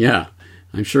thing. Yeah,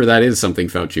 I'm sure that is something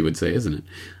Fauci would say, isn't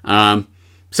it?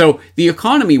 So the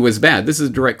economy was bad. This is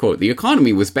a direct quote. The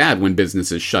economy was bad when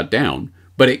businesses shut down,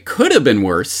 but it could have been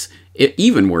worse,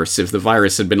 even worse, if the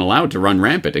virus had been allowed to run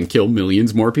rampant and kill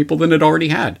millions more people than it already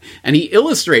had. And he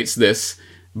illustrates this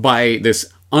by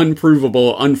this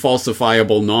unprovable,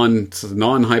 unfalsifiable,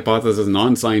 non-hypothesis,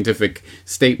 non-scientific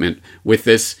statement with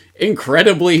this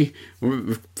incredibly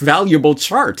valuable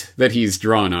chart that he's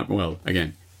drawn up. Well,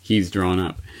 again, he's drawn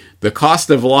up. The cost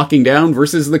of locking down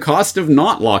versus the cost of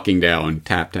not locking down.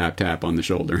 Tap, tap, tap on the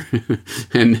shoulder.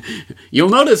 And you'll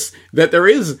notice that there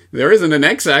isn't an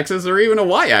x-axis or even a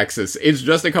y-axis. It's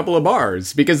just a couple of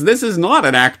bars. Because this is not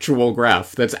an actual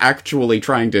graph that's actually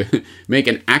trying to make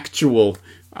an actual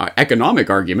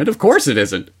economic argument. Of course it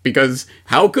isn't. Because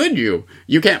how could you?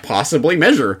 You can't possibly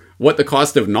measure what the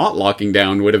cost of not locking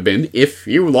down would have been if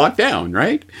you locked down,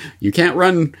 right? You can't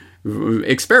run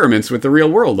experiments with the real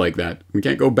world like that. We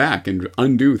can't go back and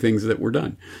undo things that were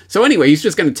done. So anyway, he's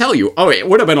just going to tell you, oh, it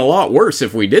would have been a lot worse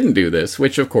if we didn't do this,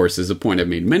 which of course is a point I've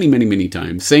made many, many, many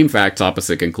times. Same facts,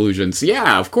 opposite conclusions.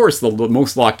 Yeah, of course, the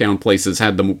most lockdown places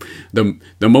had the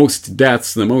most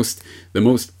deaths, the most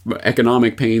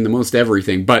economic pain, the most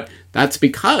everything. But that's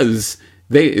because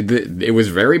it was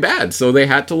very bad, so they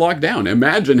had to lock down.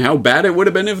 Imagine how bad it would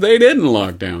have been if they didn't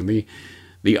lock down. The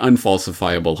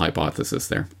unfalsifiable hypothesis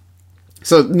there.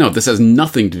 So, no, this has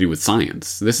nothing to do with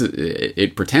science.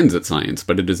 It pretends it's science,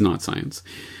 but it is not science.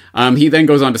 He then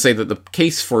goes on to say that the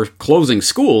case for closing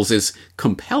schools is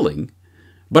compelling.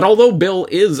 But although Bill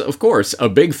is, of course, a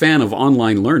big fan of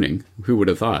online learning, who would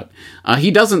have thought,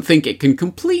 he doesn't think it can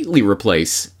completely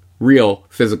replace real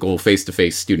physical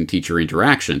face-to-face student-teacher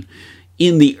interaction.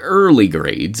 In the early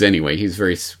grades, anyway, he's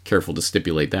very careful to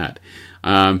stipulate that.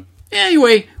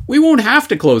 Anyway, we won't have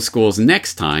to close schools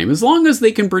next time as long as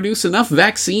they can produce enough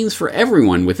vaccines for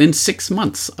everyone within 6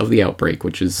 months of the outbreak,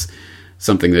 which is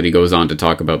something that he goes on to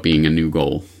talk about being a new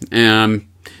goal.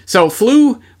 So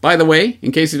flu, by the way,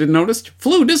 in case you didn't notice,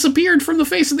 flu disappeared from the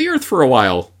face of the earth for a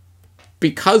while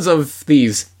because of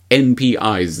these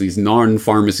NPIs, these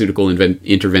non-pharmaceutical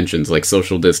interventions like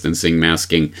social distancing,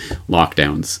 masking,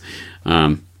 lockdowns.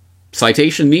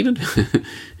 Citation needed?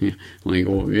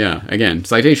 Again,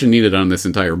 citation needed on this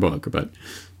entire book, but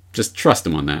just trust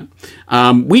him on that.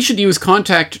 We should use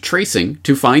contact tracing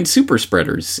to find super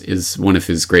spreaders is one of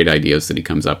his great ideas that he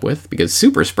comes up with, because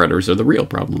super spreaders are the real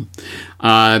problem.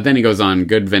 Then he goes on,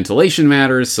 good ventilation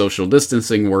matters, social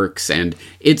distancing works, and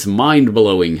it's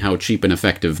mind-blowing how cheap and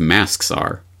effective masks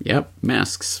are. Yep,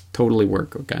 masks totally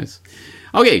work, guys.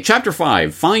 Okay, chapter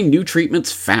 5, find new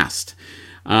treatments fast.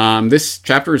 This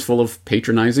chapter is full of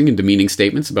patronizing and demeaning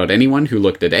statements about anyone who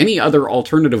looked at any other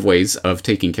alternative ways of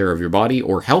taking care of your body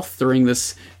or health during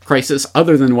this crisis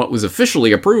other than what was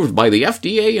officially approved by the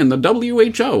FDA and the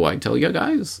WHO, I tell you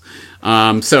guys.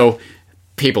 So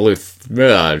people who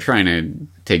are trying to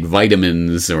take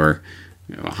vitamins or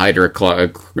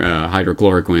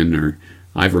hydrochloroquine or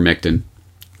ivermectin,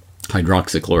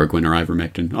 hydroxychloroquine or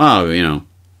ivermectin.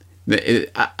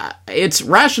 It's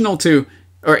rational to...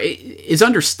 or it's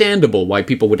understandable why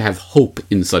people would have hope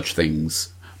in such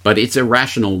things, but it's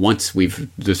irrational once we've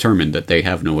determined that they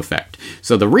have no effect.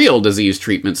 So the real disease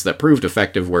treatments that proved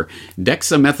effective were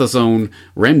dexamethasone,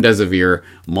 remdesivir,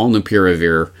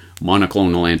 molnupiravir,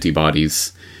 monoclonal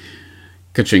antibodies.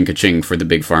 Ka-ching, ka-ching for the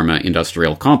big pharma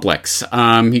industrial complex.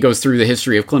 He goes through the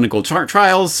history of clinical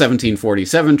trials,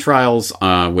 1747 trials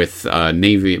with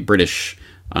British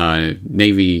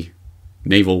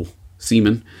naval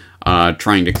seamen.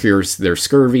 Trying to cure their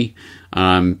scurvy.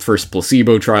 First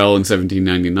placebo trial in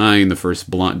 1799, the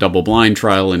first double-blind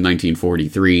trial in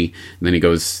 1943. And then he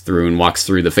goes through and walks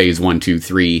through the phase 1, 2,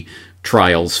 3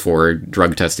 trials for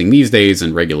drug testing these days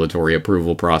and regulatory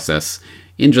approval process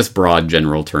in just broad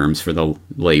general terms for the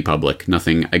lay public.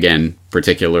 Nothing, again,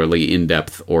 particularly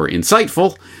in-depth or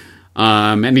insightful.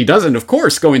 And he doesn't, of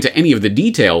course, go into any of the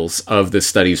details of the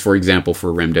studies, for example,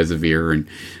 for remdesivir and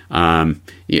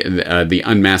the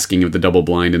unmasking of the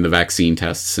double-blind and the vaccine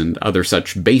tests and other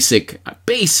such basic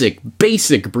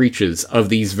breaches of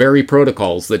these very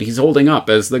protocols that he's holding up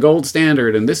as the gold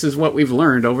standard, and this is what we've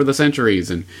learned over the centuries,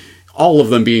 and all of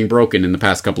them being broken in the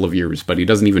past couple of years, but he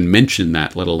doesn't even mention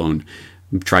that, let alone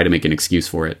try to make an excuse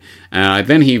for it.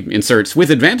 Then he inserts, with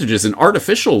advantages in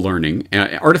artificial learning,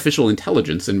 artificial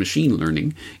intelligence and machine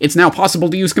learning, it's now possible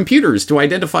to use computers to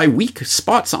identify weak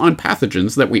spots on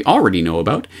pathogens that we already know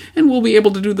about, and we'll be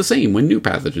able to do the same when new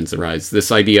pathogens arise.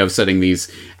 This idea of setting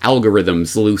these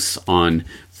algorithms loose on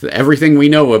everything we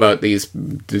know about these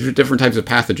different types of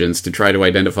pathogens to try to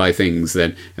identify things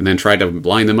and then try to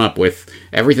line them up with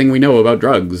everything we know about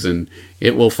drugs, and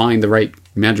it will find the right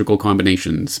magical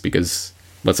combinations, because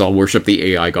Let's all worship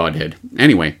the AI godhead.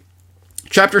 Anyway,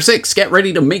 Chapter 6, get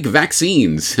ready to make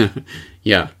vaccines.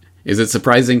 Yeah. Is it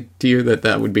surprising to you that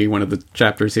that would be one of the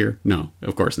chapters here? No,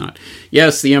 of course not.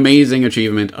 Yes, the amazing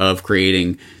achievement of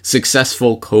creating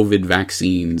successful COVID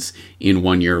vaccines in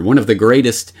 1 year. One of the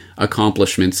greatest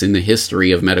accomplishments in the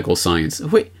history of medical science.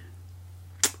 Wait,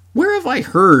 where have I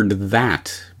heard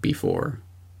that before?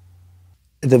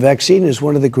 The vaccine is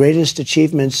one of the greatest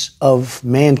achievements of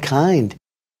mankind.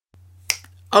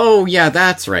 Oh, yeah,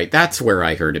 that's right. That's where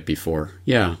I heard it before.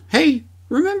 Yeah. Hey,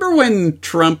 remember when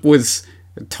Trump was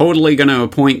totally going to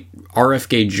appoint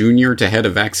RFK Jr. to head a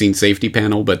vaccine safety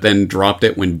panel, but then dropped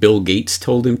it when Bill Gates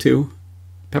told him to?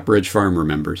 Pepperidge Farm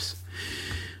remembers.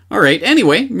 All right,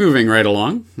 anyway, moving right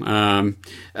along.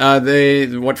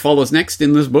 What follows next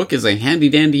in this book is a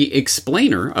handy-dandy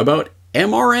explainer about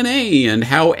mRNA and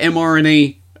how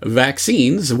mRNA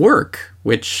vaccines work,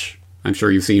 which I'm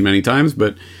sure you've seen many times,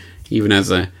 but even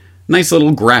as a nice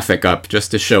little graphic up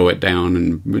just to show it down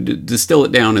and distill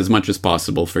it down as much as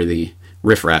possible for the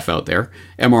riffraff out there.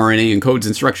 mRNA encodes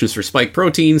instructions for spike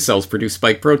protein. Cells produce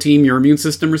spike protein. Your immune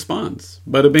system responds.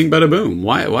 Bada bing, bada boom.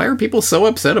 Why are people so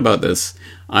upset about this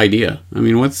idea? I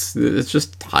mean, it's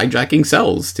just hijacking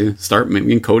cells to start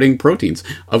encoding proteins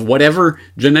of whatever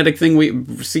genetic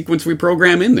sequence we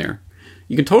program in there.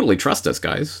 You can totally trust us,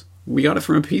 guys. We got it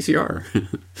from a PCR.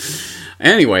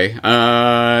 Anyway,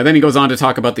 then he goes on to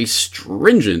talk about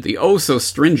the oh so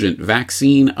stringent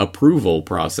vaccine approval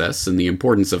process and the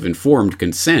importance of informed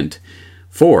consent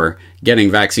for getting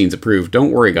vaccines approved.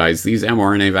 Don't worry, guys. These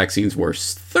mRNA vaccines were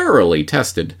thoroughly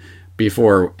tested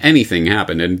before anything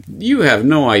happened, and you have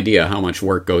no idea how much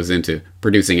work goes into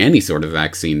producing any sort of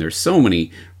vaccine. There's so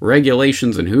many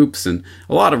regulations and hoops and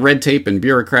a lot of red tape and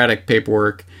bureaucratic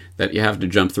paperwork that you have to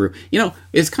jump through. You know,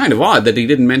 it's kind of odd that he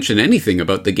didn't mention anything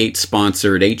about the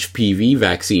Gates-sponsored HPV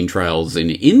vaccine trials in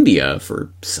India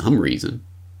for some reason.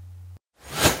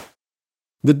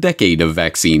 The decade of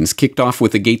vaccines kicked off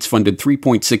with a Gates-funded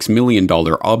 $3.6 million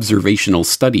observational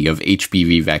study of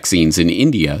HPV vaccines in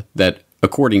India that,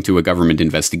 according to a government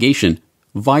investigation,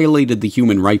 violated the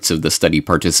human rights of the study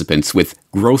participants with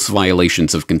gross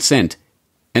violations of consent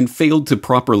and failed to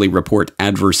properly report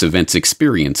adverse events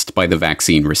experienced by the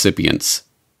vaccine recipients.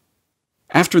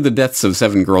 After the deaths of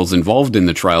 7 girls involved in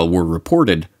the trial were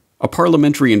reported, a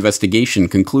parliamentary investigation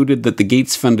concluded that the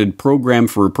Gates-funded Program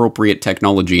for Appropriate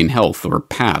Technology in Health, or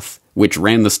PATH, which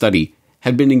ran the study,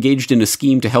 had been engaged in a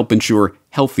scheme to help ensure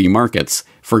healthy markets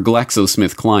for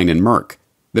GlaxoSmithKline and Merck,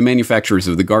 the manufacturers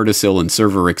of the Gardasil and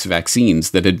Cervarix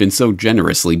vaccines that had been so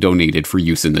generously donated for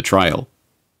use in the trial.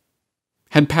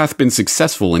 Had PATH been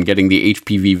successful in getting the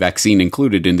HPV vaccine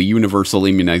included in the universal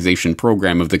immunization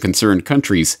program of the concerned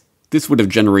countries, this would have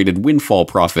generated windfall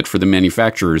profit for the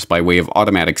manufacturers by way of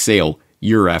automatic sale,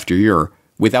 year after year,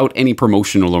 without any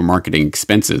promotional or marketing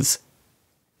expenses.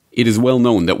 It is well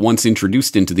known that once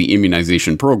introduced into the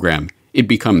immunization program, it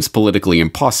becomes politically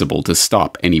impossible to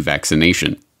stop any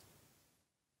vaccination.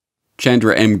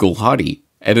 Chandra M. Gulhati,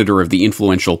 editor of the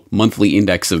influential Monthly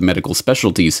Index of Medical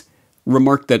Specialties,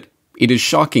 remarked that it is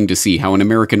shocking to see how an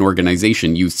American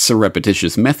organization used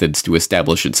surreptitious methods to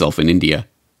establish itself in India.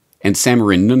 And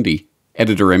Samarin Nundi,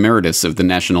 editor emeritus of the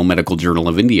National Medical Journal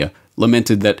of India,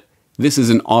 lamented that this is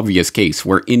an obvious case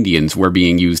where Indians were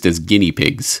being used as guinea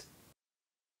pigs.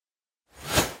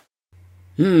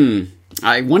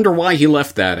 I wonder why he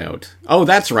left that out. Oh,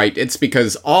 that's right. It's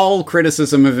because all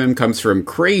criticism of him comes from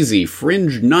crazy,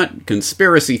 fringe nut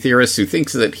conspiracy theorists who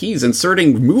thinks that he's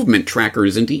inserting movement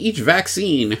trackers into each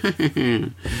vaccine.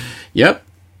 Yep.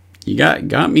 You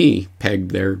got me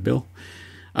pegged there, Bill.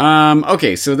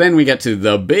 Okay, so then we get to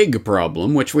the big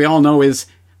problem, which we all know is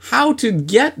how to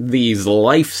get these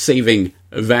life-saving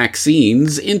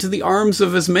vaccines into the arms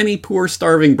of as many poor,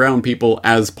 starving brown people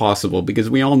as possible, because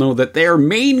we all know that their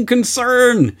main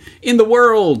concern in the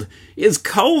world is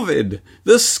COVID,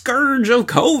 the scourge of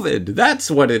COVID.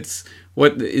 That's what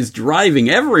is driving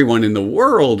everyone in the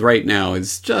world right now,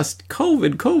 is just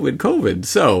COVID, COVID, COVID.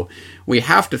 So we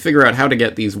have to figure out how to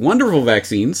get these wonderful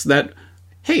vaccines that,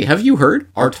 hey, have you heard,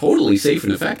 are totally safe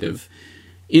and effective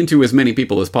into as many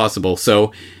people as possible.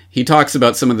 So he talks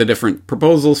about some of the different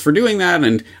proposals for doing that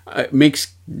and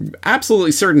makes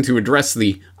absolutely certain to address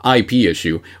the IP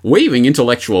issue. Waiving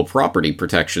intellectual property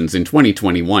protections in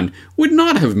 2021 would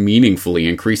not have meaningfully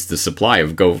increased the supply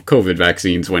of COVID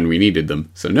vaccines when we needed them.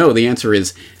 So no, the answer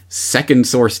is second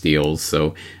source deals.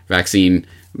 So vaccine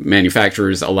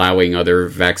manufacturers allowing other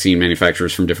vaccine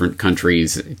manufacturers from different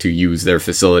countries to use their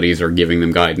facilities or giving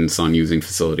them guidance on using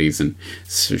facilities and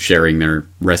sharing their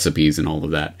recipes and all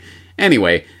of that.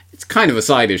 Anyway, it's kind of a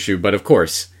side issue, but of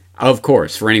course, Of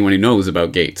course, for anyone who knows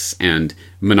about Gates and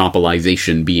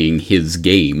monopolization being his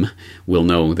game, will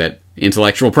know that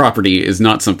intellectual property is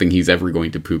not something he's ever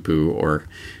going to poo-poo or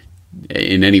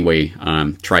in any way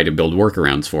try to build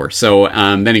workarounds for. So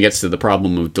then he gets to the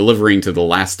problem of delivering to the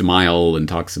last mile and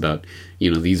talks about,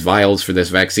 these vials for this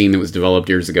vaccine that was developed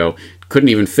years ago couldn't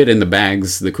even fit in the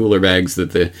bags, the cooler bags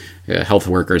that the health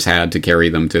workers had to carry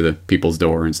them to the people's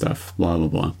door and stuff, blah, blah,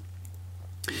 blah.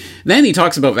 Then he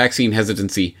talks about vaccine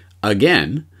hesitancy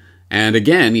again, and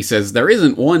again he says there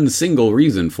isn't one single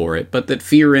reason for it, but that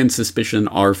fear and suspicion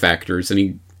are factors, and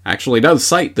he actually does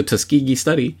cite the Tuskegee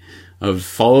study of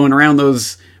following around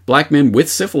those black men with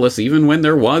syphilis even when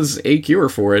there was a cure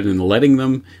for it and letting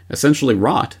them essentially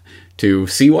rot to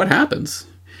see what happens.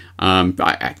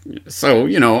 I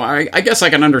guess I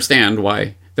can understand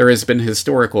why there has been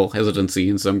historical hesitancy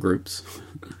in some groups.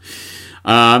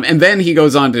 And then he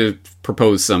goes on to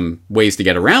propose some ways to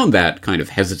get around that kind of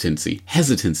hesitancy.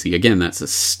 Hesitancy, again, that's a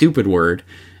stupid word.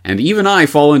 And even I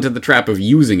fall into the trap of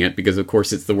using it because, of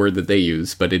course, it's the word that they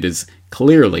use, but it is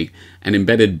clearly an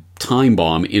embedded time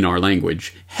bomb in our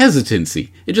language.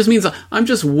 Hesitancy. It just means I'm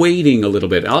just waiting a little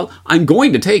bit. I'm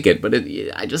going to take it, but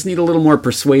I just need a little more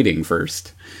persuading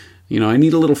first. I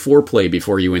need a little foreplay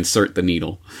before you insert the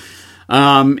needle.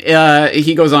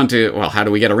 He goes on to, how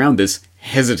do we get around this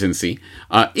hesitancy?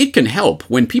 It can help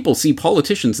when people see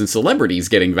politicians and celebrities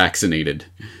getting vaccinated.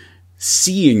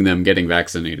 Seeing them getting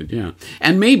vaccinated, yeah.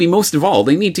 And maybe most of all,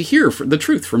 they need to hear the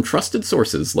truth from trusted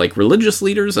sources like religious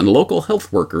leaders and local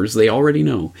health workers they already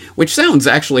know. Which sounds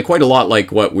actually quite a lot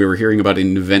like what we were hearing about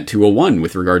in Event 201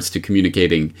 with regards to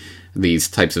communicating these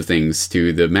types of things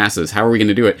to the masses. How are we going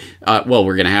to do it?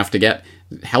 We're going to have to get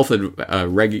health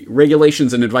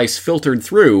regulations and advice filtered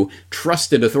through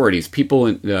trusted authorities, people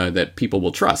that people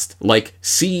will trust, like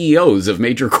CEOs of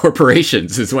major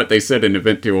corporations, is what they said in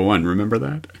Event 201. Remember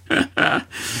that?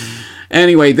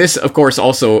 Anyway, this, of course,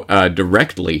 also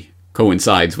directly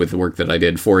coincides with the work that I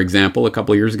did. For example, a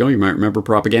couple of years ago, you might remember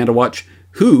Propaganda Watch,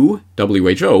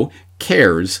 WHO,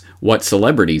 cares what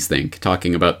celebrities think,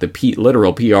 talking about the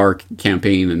literal PR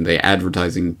campaign and the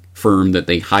advertising firm that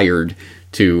they hired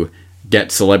to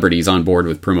get celebrities on board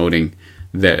with promoting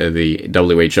the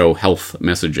WHO health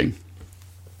messaging.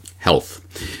 Health.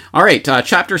 All right,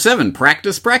 Chapter 7,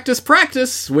 Practice, Practice,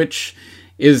 Practice, which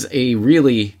is a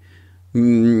really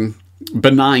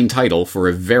benign title for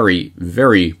a very,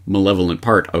 very malevolent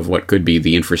part of what could be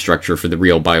the infrastructure for the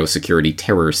real biosecurity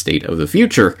terror state of the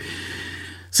future.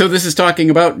 So this is talking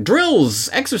about drills,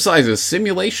 exercises,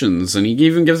 simulations, and he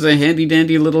even gives a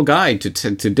handy-dandy little guide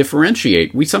to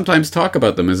differentiate. We sometimes talk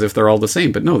about them as if they're all the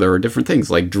same, but no, there are different things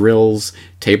like drills,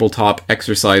 tabletop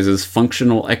exercises,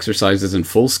 functional exercises, and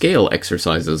full-scale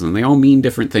exercises, and they all mean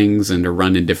different things and are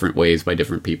run in different ways by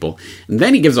different people. And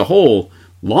then he gives a whole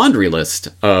laundry list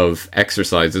of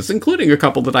exercises, including a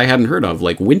couple that I hadn't heard of,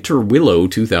 like Winter Willow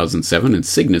 2007 and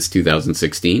Cygnus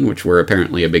 2016, which were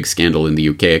apparently a big scandal in the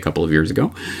UK a couple of years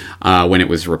ago, when it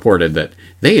was reported that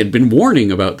they had been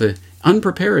warning about the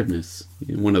unpreparedness,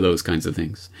 one of those kinds of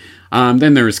things.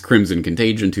 Then there's Crimson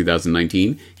Contagion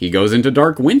 2019. He goes into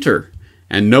Dark Winter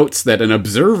and notes that an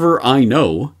observer I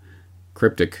know,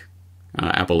 cryptic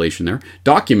appellation there,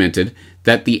 documented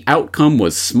that the outcome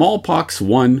was Smallpox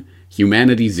 1,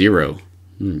 Humanity 0.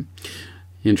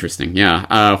 Interesting,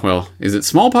 yeah. Is it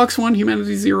Smallpox 1,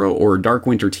 Humanity 0, or Dark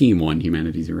Winter Team 1,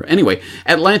 Humanity 0? Anyway,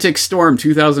 Atlantic Storm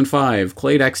 2005,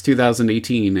 Cladex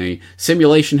 2018, a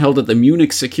simulation held at the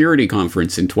Munich Security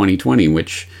Conference in 2020,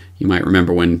 which you might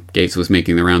remember when Gates was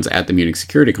making the rounds at the Munich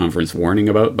Security Conference warning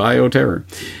about bioterror.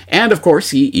 And, of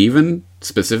course, he even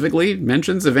specifically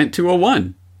mentions Event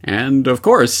 201. And, of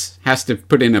course, has to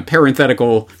put in a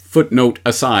parenthetical footnote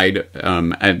aside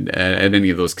at any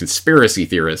of those conspiracy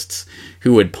theorists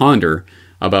who would ponder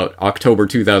about October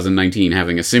 2019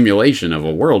 having a simulation of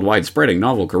a worldwide spreading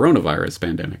novel coronavirus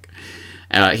pandemic.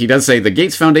 He does say the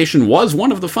Gates Foundation was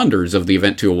one of the funders of the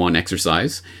Event 201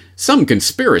 exercise. Some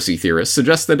conspiracy theorists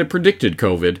suggest that it predicted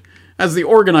COVID. As the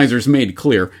organizers made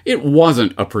clear, it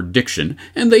wasn't a prediction,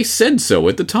 and they said so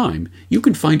at the time. You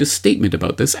can find a statement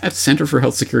about this at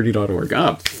centerforhealthsecurity.org.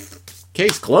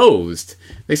 Case closed.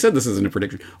 They said this isn't a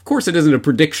prediction. Of course it isn't a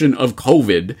prediction of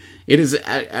COVID. It is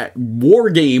a war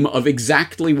game of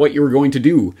exactly what you were going to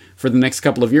do for the next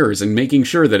couple of years and making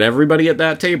sure that everybody at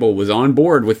that table was on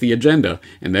board with the agenda.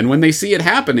 And then when they see it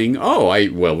happening,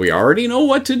 we already know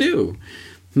what to do.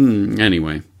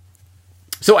 Anyway.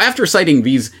 So after citing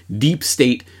these deep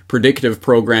state predictive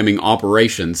programming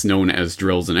operations known as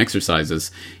drills and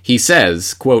exercises, he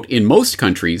says, quote, in most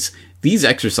countries, These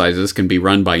exercises can be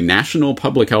run by national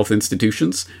public health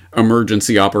institutions,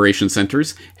 emergency operation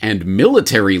centers, and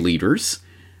military leaders,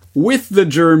 with the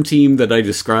germ team that I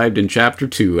described in Chapter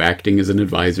 2 acting as an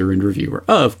advisor and reviewer.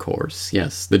 Of course,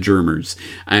 yes, the germers.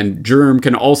 And germ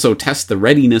can also test the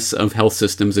readiness of health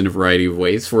systems in a variety of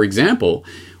ways. For example,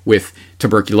 with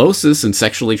tuberculosis and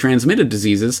sexually transmitted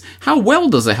diseases, how well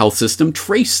does a health system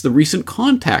trace the recent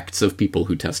contacts of people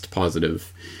who test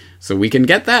positive? So we can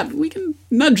get that, we can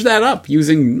nudge that up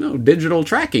using digital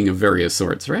tracking of various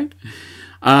sorts, right?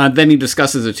 Then he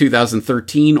discusses a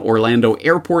 2013 Orlando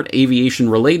Airport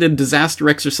aviation-related disaster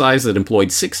exercise that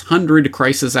employed 600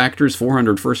 crisis actors,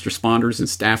 400 first responders, and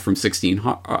staff from 16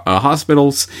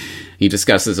 hospitals. He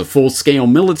discusses a full-scale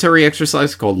military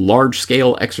exercise called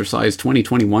Large-Scale Exercise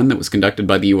 2021 that was conducted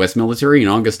by the U.S. military in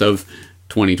August of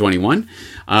 2021.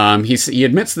 He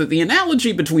admits that the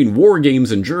analogy between war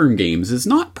games and germ games is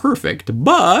not perfect,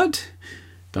 but...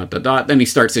 Then he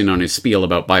starts in on his spiel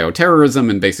about bioterrorism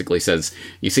and basically says,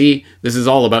 you see, this is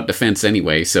all about defense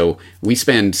anyway, so we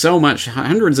spend so much,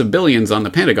 hundreds of billions on the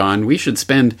Pentagon, we should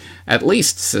spend at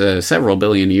least several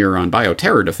billion a year on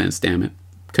bioterror defense, damn it.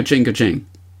 Ka-ching, ka-ching.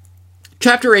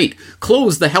 Chapter 8,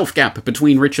 Close the Health Gap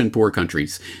Between Rich and Poor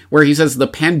Countries, where he says the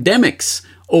pandemic's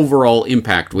overall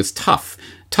impact was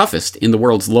toughest in the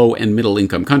world's low and middle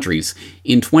income countries.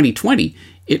 In 2020,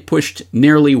 it pushed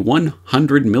nearly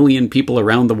 100 million people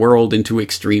around the world into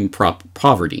extreme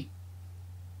poverty.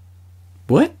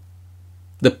 What?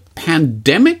 The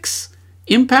pandemic's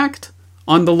impact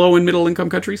on the low and middle income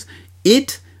countries?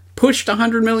 It pushed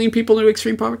 100 million people into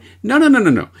extreme poverty?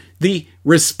 No. The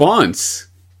response,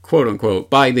 quote unquote,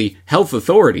 by the health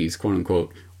authorities, quote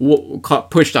unquote,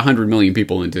 pushed 100 million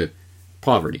people into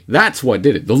poverty. That's what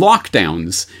did it. The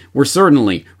lockdowns were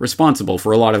certainly responsible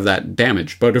for a lot of that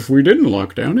damage, but if we didn't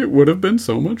lock down, it would have been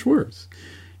so much worse,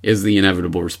 is the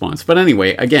inevitable response. But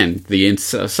anyway, again, the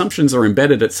assumptions are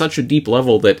embedded at such a deep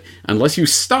level that unless you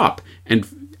stop and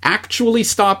actually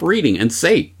stop reading and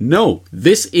say, no,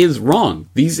 this is wrong,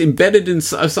 these embedded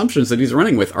assumptions that he's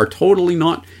running with are totally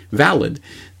not valid,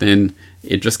 then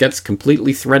it just gets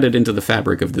completely threaded into the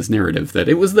fabric of this narrative that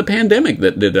it was the pandemic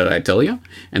that did it, I tell you.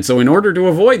 And so in order to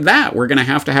avoid that, we're going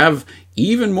to have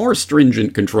even more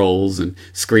stringent controls and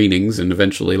screenings and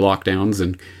eventually lockdowns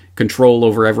and control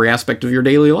over every aspect of your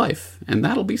daily life. And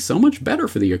that'll be so much better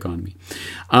for the economy.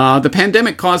 The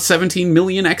pandemic caused 17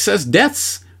 million excess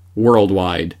deaths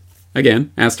worldwide.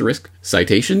 Again, asterisk,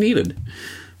 citation needed.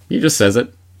 He just says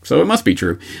it. So it must be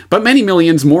true. But many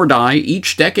millions more die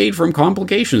each decade from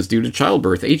complications due to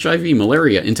childbirth, HIV,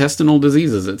 malaria, intestinal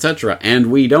diseases, etc.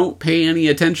 And we don't pay any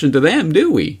attention to them,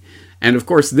 do we? And of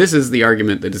course, this is the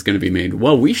argument that is going to be made.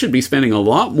 Well, we should be spending a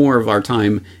lot more of our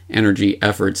time, energy,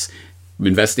 efforts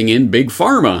investing in big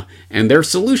pharma and their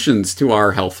solutions to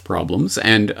our health problems.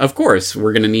 And of course,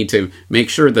 we're going to need to make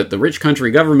sure that the rich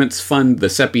country governments fund the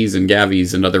CEPIs and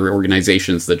Gavis and other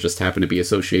organizations that just happen to be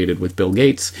associated with Bill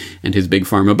Gates and his big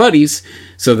pharma buddies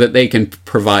so that they can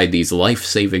provide these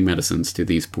life-saving medicines to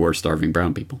these poor, starving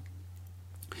brown people.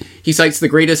 He cites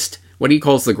what he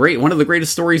calls one of the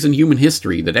greatest stories in human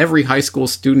history that every high school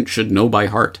student should know by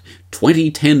heart,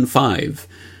 2010-5.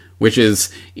 Which is,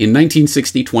 in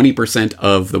 1960, 20%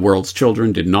 of the world's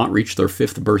children did not reach their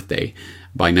 5th birthday.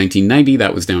 By 1990,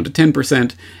 that was down to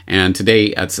 10%, and today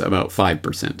it's about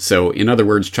 5%. So, in other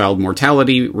words, child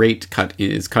mortality rate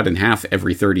is cut in half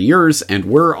every 30 years, and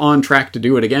we're on track to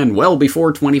do it again well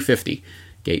before 2050,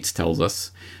 Gates tells us.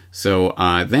 So,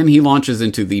 then he launches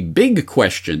into the big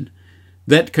question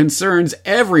that concerns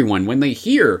everyone when they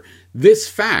hear this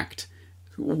fact.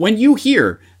 When you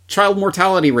hear child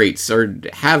mortality rates are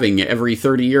halving every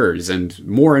 30 years and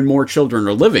more children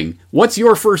are living, what's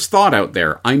your first thought out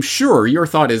there? I'm sure your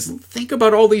thought is, think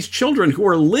about all these children who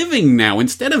are living now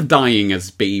instead of dying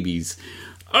as babies.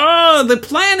 Oh, the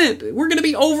planet, we're going to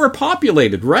be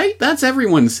overpopulated, right? That's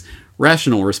everyone's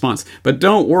rational response. But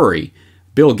don't worry,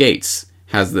 Bill Gates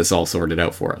has this all sorted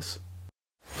out for us.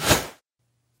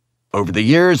 Over the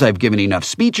years, I've given enough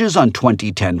speeches on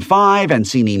 2010-5 and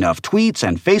seen enough tweets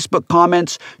and Facebook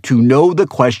comments to know the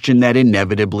question that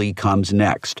inevitably comes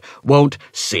next. Won't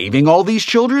saving all these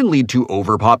children lead to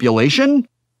overpopulation?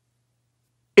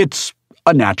 It's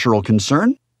a natural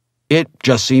concern. It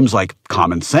just seems like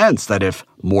common sense that if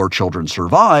more children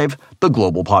survive, the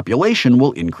global population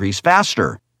will increase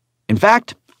faster. In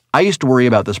fact, I used to worry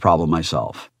about this problem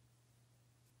myself.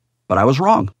 But I was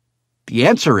wrong. The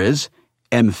answer is,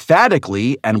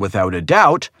 emphatically and without a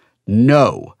doubt,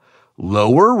 no.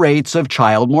 Lower rates of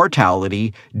child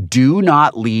mortality do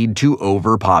not lead to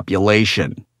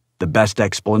overpopulation. The best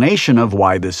explanation of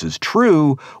why this is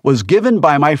true was given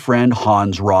by my friend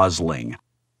Hans Rosling.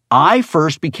 I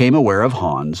first became aware of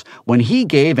Hans when he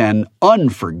gave an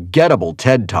unforgettable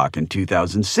TED Talk in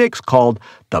 2006 called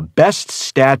The Best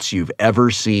Stats You've Ever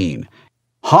Seen.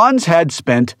 Hans had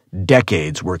spent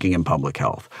decades working in public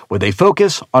health, with a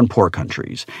focus on poor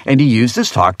countries, and he used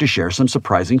his talk to share some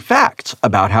surprising facts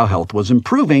about how health was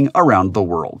improving around the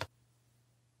world.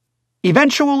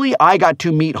 Eventually, I got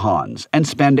to meet Hans and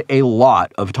spend a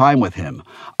lot of time with him.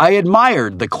 I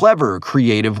admired the clever,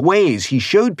 creative ways he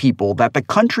showed people that the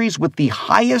countries with the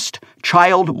highest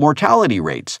child mortality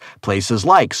rates, places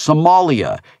like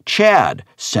Somalia, Chad,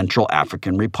 Central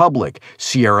African Republic,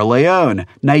 Sierra Leone,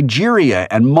 Nigeria,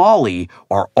 and Mali,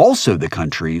 are also the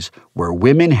countries where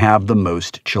women have the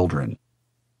most children.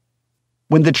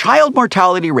 When the child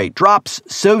mortality rate drops,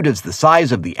 so does the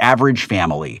size of the average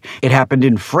family. It happened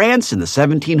in France in the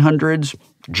 1700s,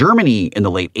 Germany in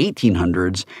the late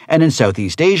 1800s, and in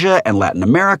Southeast Asia and Latin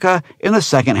America in the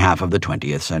second half of the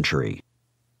 20th century.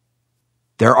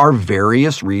 There are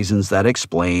various reasons that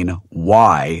explain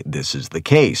why this is the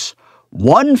case.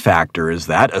 One factor is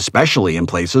that, especially in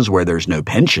places where there's no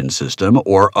pension system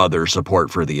or other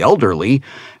support for the elderly,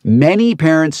 many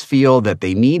parents feel that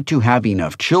they need to have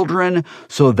enough children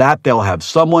so that they'll have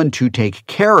someone to take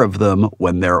care of them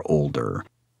when they're older.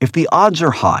 If the odds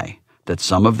are high that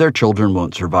some of their children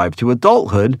won't survive to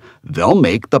adulthood, they'll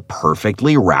make the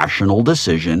perfectly rational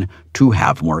decision to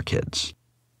have more kids.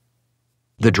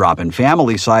 The drop in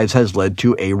family size has led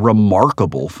to a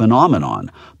remarkable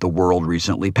phenomenon. The world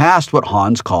recently passed what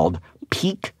Hans called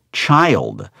peak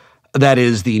child. That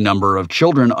is, the number of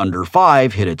children under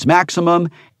 5 hit its maximum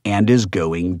and is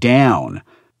going down.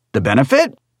 The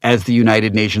benefit? As the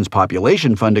United Nations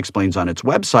Population Fund explains on its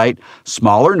website,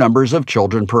 smaller numbers of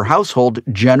children per household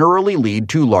generally lead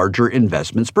to larger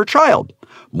investments per child,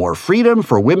 more freedom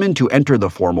for women to enter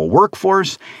the formal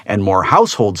workforce, and more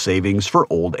household savings for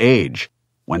old age.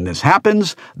 When this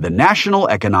happens, the national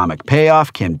economic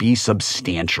payoff can be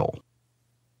substantial.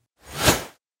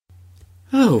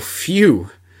 Oh,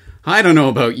 phew. I don't know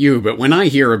about you, but when I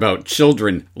hear about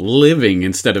children living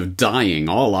instead of dying,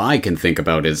 all I can think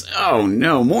about is, oh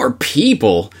no, more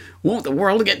people. Won't the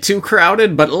world get too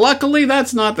crowded? But luckily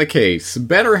that's not the case.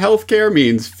 Better healthcare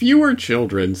means fewer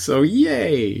children, so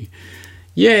yay.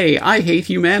 Yay, I hate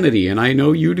humanity, and I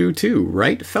know you do too,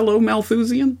 right, fellow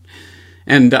Malthusian?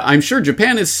 And I'm sure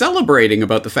Japan is celebrating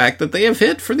about the fact that they have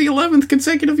hit, for the 11th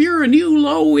consecutive year, a new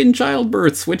low in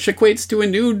childbirths, which equates to a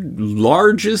new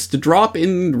largest drop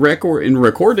in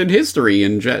recorded history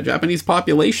in Japanese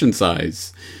population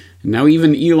size. And now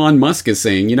even Elon Musk is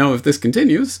saying, if this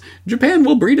continues, Japan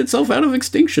will breed itself out of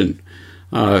extinction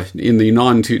in the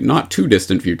not too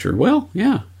distant future. Well,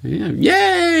 yeah.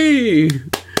 Yay!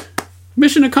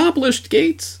 Mission accomplished,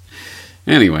 Gates.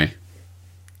 Anyway,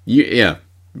 yeah.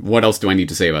 What else do I need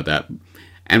to say about that?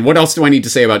 And what else do I need to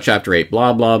say about Chapter 8?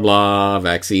 Blah, blah, blah.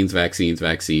 Vaccines,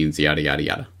 yada, yada,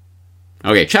 yada.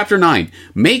 Okay, Chapter 9.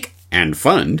 Make and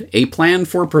fund a plan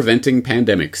for preventing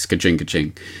pandemics. Ka-ching,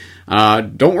 ka-ching.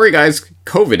 Don't worry, guys.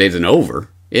 COVID isn't over.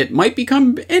 It might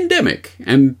become endemic.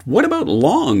 And what about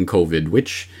long COVID,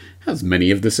 which has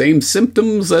many of the same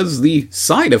symptoms as the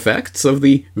side effects of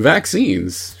the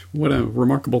vaccines? What a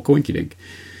remarkable coinkydink.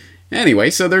 Anyway,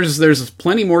 so there's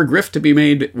plenty more grift to be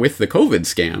made with the COVID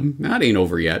scam. That ain't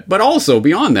over yet. But also,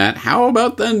 beyond that, how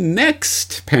about the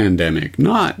next pandemic?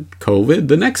 Not COVID,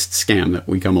 the next scam that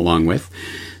we come along with.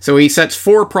 So he sets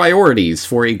 4 priorities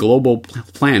for a global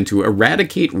plan to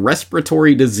eradicate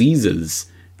respiratory diseases.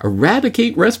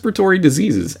 Eradicate respiratory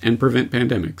diseases and prevent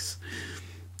pandemics.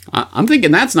 I'm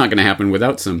thinking that's not going to happen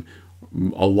without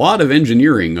a lot of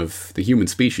engineering of the human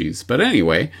species. But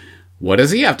anyway, what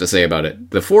does he have to say about it?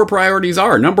 The 4 priorities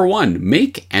are, number 1,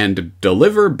 make and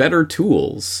deliver better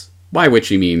tools, by which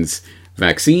he means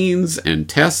vaccines and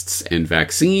tests and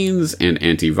vaccines and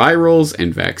antivirals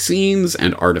and vaccines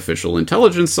and artificial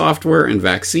intelligence software and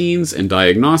vaccines and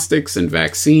diagnostics and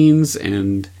vaccines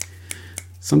and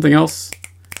something else.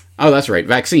 Oh, that's right,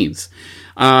 vaccines.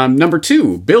 Number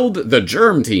 2, build the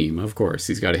germ team. Of course,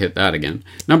 he's got to hit that again.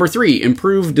 Number 3,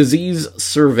 improve disease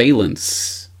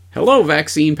surveillance. Hello,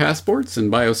 vaccine passports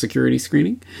and biosecurity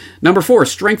screening. Number 4,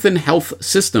 strengthen health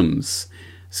systems.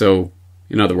 So,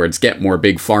 in other words, get more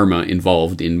big pharma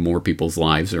involved in more people's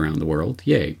lives around the world.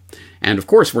 Yay. And of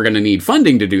course, we're going to need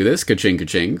funding to do this. Ka-ching,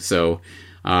 ka-ching. So,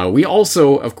 we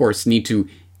also, of course, need to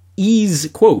ease,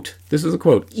 quote, this is a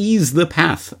quote, ease the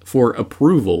path for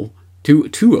approval,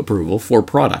 to approval for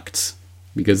products.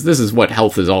 Because this is what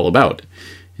health is all about,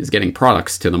 is getting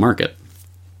products to the market.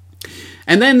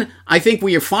 And then I think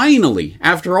we are finally,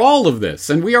 after all of this,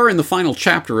 and we are in the final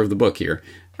chapter of the book here,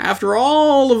 after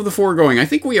all of the foregoing, I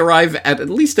think we arrive at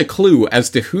least a clue as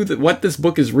to what this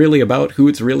book is really about, who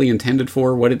it's really intended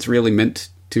for, what it's really meant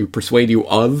to persuade you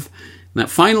of. And that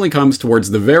finally comes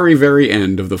towards the very, very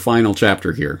end of the final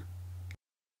chapter here.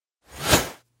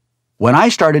 When I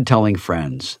started telling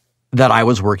friends that I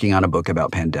was working on a book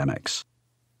about pandemics,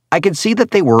 I could see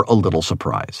that they were a little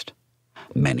surprised.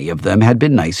 Many of them had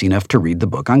been nice enough to read the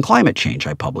book on climate change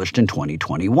I published in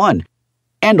 2021.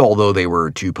 And although they were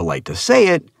too polite to say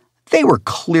it, they were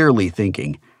clearly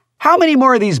thinking, how many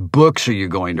more of these books are you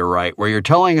going to write where you're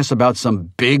telling us about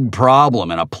some big problem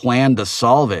and a plan to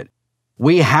solve it?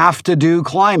 We have to do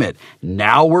climate.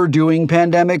 Now we're doing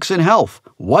pandemics and health.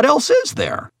 What else is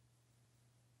there?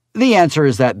 The answer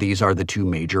is that these are the two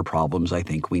major problems I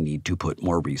think we need to put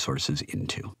more resources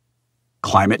into.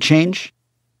 Climate change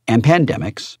and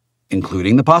pandemics,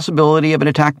 including the possibility of an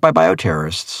attack by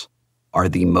bioterrorists, are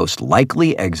the most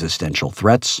likely existential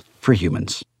threats for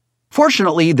humans.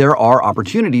 Fortunately, there are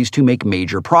opportunities to make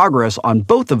major progress on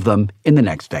both of them in the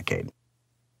next decade.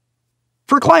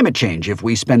 For climate change, if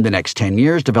we spend the next 10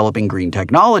 years developing green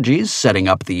technologies, setting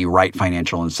up the right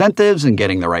financial incentives, and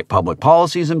getting the right public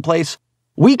policies in place,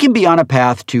 we can be on a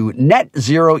path to net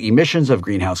zero emissions of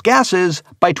greenhouse gases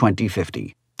by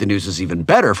 2050. The news is even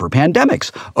better for pandemics.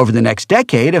 Over the next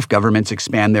decade, if governments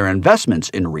expand their investments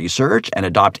in research and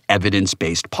adopt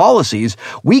evidence-based policies,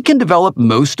 we can develop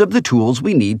most of the tools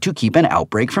we need to keep an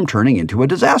outbreak from turning into a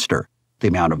disaster. The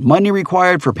amount of money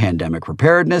required for pandemic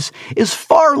preparedness is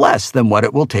far less than what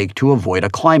it will take to avoid a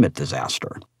climate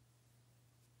disaster.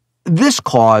 This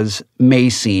cause may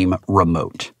seem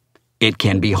remote. It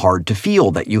can be hard to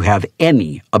feel that you have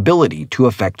any ability to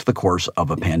affect the course of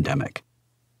a pandemic.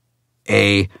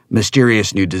 A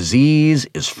mysterious new disease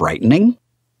is frightening,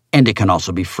 and it can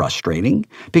also be frustrating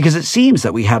because it seems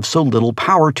that we have so little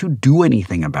power to do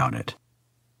anything about it.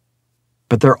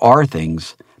 But there are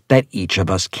things that each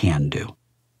of us can do.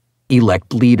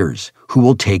 Elect leaders who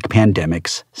will take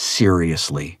pandemics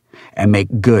seriously and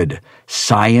make good,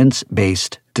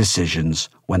 science-based decisions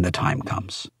when the time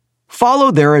comes.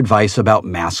 Follow their advice about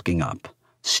masking up,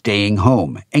 staying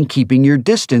home, and keeping your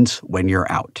distance when you're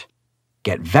out.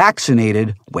 Get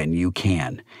vaccinated when you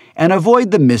can, and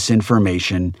avoid the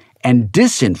misinformation and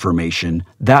disinformation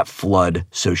that flood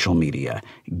social media.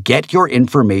 Get your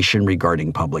information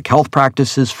regarding public health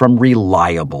practices from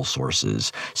reliable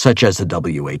sources, such as the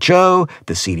WHO,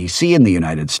 the CDC in the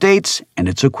United States, and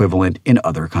its equivalent in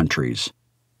other countries.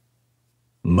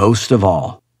 Most of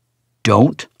all,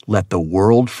 don't let the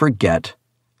world forget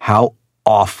how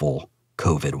awful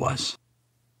COVID was.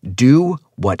 Do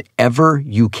whatever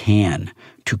you can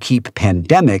to keep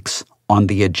pandemics on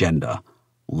the agenda,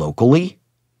 locally,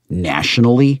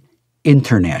 nationally,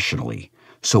 internationally,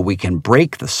 so we can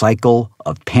break the cycle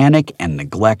of panic and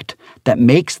neglect that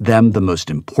makes them the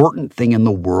most important thing in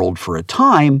the world for a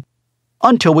time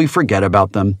until we forget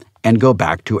about them and go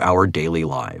back to our daily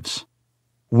lives.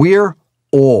 We're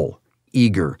all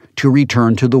eager to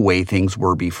return to the way things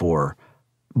were before.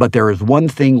 But there is one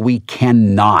thing we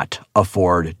cannot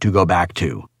afford to go back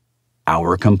to: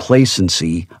 our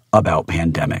complacency about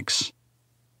pandemics.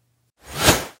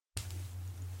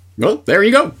 Well, there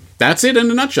you go. That's it in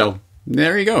a nutshell.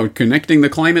 There you go. Connecting the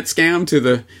climate scam to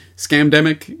the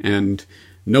scamdemic and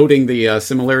noting the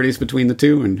similarities between the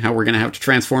two and how we're going to have to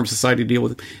transform society to deal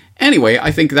with it. Anyway,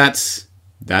 I think that's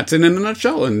it in a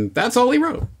nutshell, and that's all he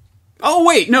wrote. Oh,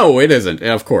 wait, no, it isn't.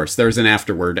 Of course, there's an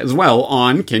afterword as well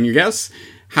on, can you guess,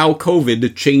 how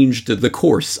COVID changed the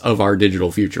course of our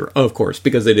digital future. Of course,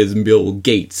 because it is Bill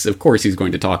Gates. Of course, he's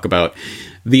going to talk about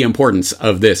the importance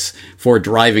of this for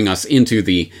driving us into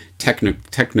the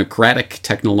technocratic,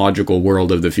 technological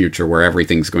world of the future where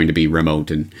everything's going to be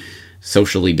remote and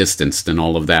socially distanced and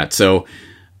all of that. So,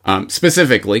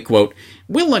 specifically, quote,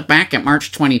 "We'll look back at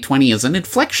March 2020 as an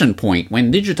inflection point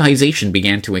when digitization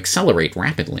began to accelerate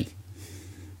rapidly."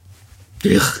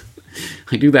 Ugh,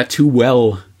 I do that too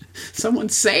well. Someone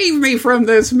save me from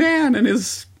this man and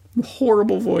his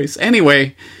horrible voice.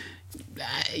 Anyway,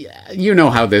 you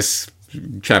know how this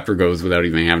chapter goes without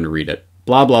even having to read it.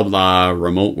 Blah, blah, blah,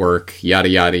 remote work, yada,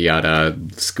 yada, yada,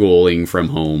 schooling from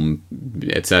home,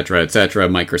 etc., etc.,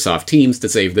 Microsoft Teams to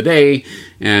save the day,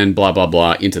 and blah, blah,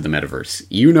 blah, into the metaverse.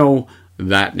 You know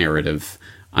that narrative,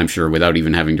 I'm sure, without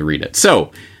even having to read it.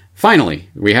 So, finally,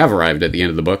 we have arrived at the end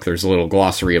of the book. There's a little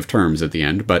glossary of terms at the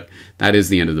end, but that is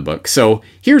the end of the book. So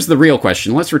here's the real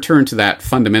question. Let's return to that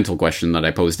fundamental question that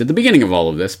I posed at the beginning of all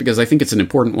of this, because I think it's an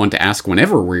important one to ask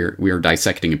whenever we're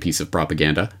dissecting a piece of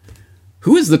propaganda.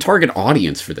 Who is the target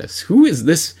audience for this? Who is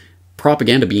this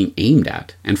propaganda being aimed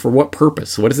at? And for what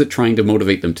purpose? What is it trying to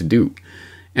motivate them to do?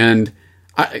 And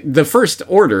the first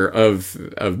order of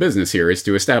business here is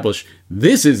to establish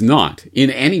this is not in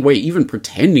any way even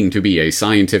pretending to be a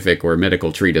scientific or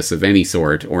medical treatise of any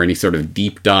sort, or any sort of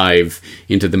deep dive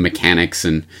into the mechanics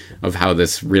and of how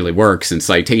this really works and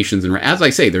citations. And as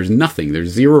I say, there's nothing. There's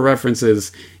zero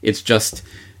references. It's just,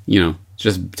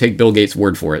 just take Bill Gates'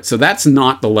 word for it. So that's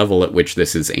not the level at which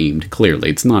this is aimed, clearly.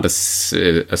 It's not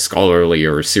a scholarly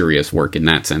or serious work in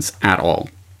that sense at all.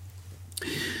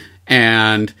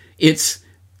 And it's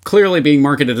clearly being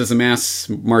marketed as a mass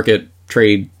market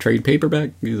trade paperback.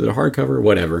 Is it a hardcover?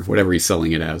 Whatever he's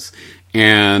selling it as.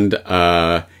 And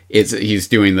he's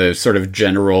doing the sort of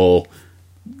general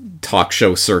talk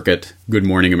show circuit, Good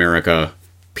Morning America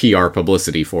PR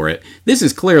publicity for it. This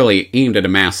is clearly aimed at a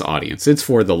mass audience. It's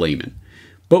for the layman.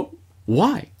 But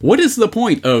why? What is the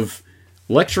point of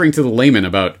lecturing to the layman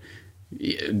about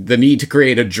the need to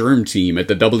create a germ team at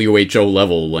the WHO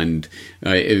level and,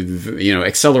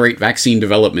 accelerate vaccine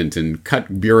development and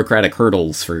cut bureaucratic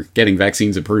hurdles for getting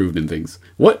vaccines approved and things?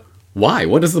 What? Why?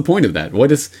 What is the point of that?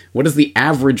 What is the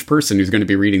average person who's going to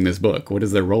be reading this book? What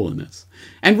is their role in this?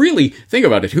 And really, think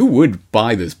about it. Who would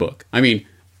buy this book? I mean,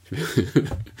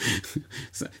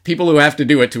 people who have to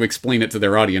do it to explain it to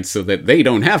their audience so that they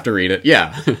don't have to read it,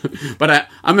 yeah. But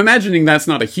I'm imagining that's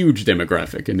not a huge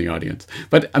demographic in the audience.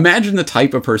 But imagine the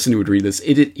type of person who would read this.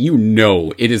 It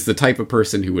is the type of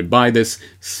person who would buy this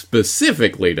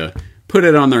specifically to put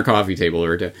it on their coffee table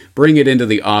or to bring it into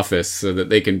the office so that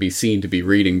they can be seen to be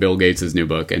reading Bill Gates' new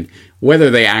book. And whether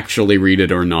they actually read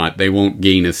it or not, they won't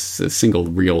gain a single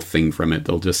real thing from it.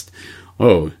 They'll just,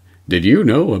 oh, did you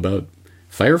know about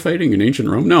firefighting in ancient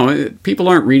Rome? No, people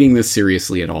aren't reading this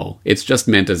seriously at all. It's just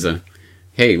meant as a,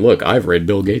 hey, look, I've read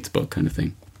Bill Gates' book kind of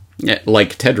thing. Yeah,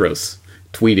 like Tedros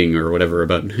tweeting or whatever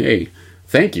about, hey,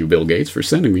 thank you, Bill Gates, for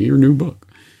sending me your new book.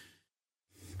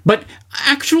 But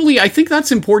actually, I think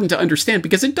that's important to understand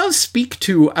because it does speak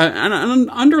to an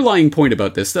underlying point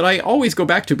about this that I always go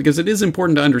back to because it is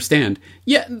important to understand.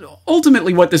 Yeah,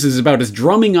 ultimately what this is about is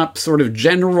drumming up sort of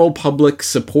general public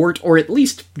support or at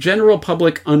least general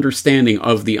public understanding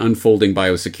of the unfolding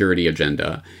biosecurity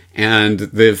agenda. And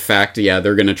the fact,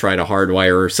 they're going to try to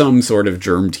hardwire some sort of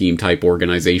germ team type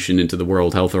organization into the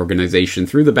World Health Organization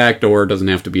through the back door. It doesn't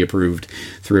have to be approved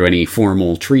through any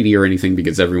formal treaty or anything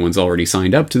because everyone's already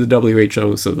signed up to the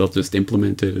WHO, so they'll just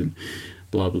implement it and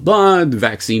blah, blah, blah. The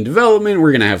vaccine development,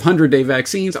 we're going to have 100-day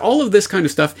vaccines. All of this kind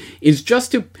of stuff is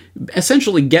just to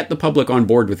essentially get the public on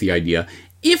board with the idea,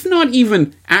 if not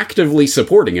even actively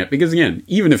supporting it. Because again,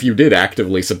 even if you did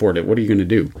actively support it, what are you going to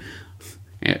do?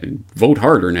 And vote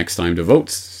harder next time to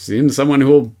vote in someone who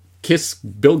will kiss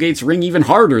Bill Gates' ring even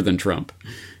harder than Trump.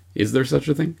 Is there such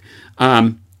a thing?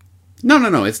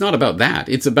 No. It's not about that.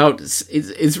 It's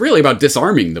really about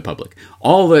disarming the public.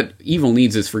 All that evil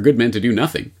needs is for good men to do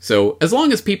nothing. So as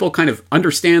long as people kind of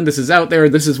understand this is out there,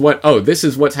 this is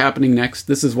what's happening next.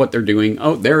 This is what they're doing.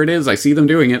 Oh, there it is. I see them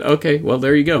doing it. Okay, well,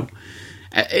 there you go.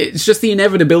 It's just the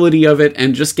inevitability of it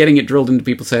and just getting it drilled into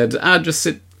people's heads. Just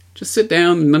sit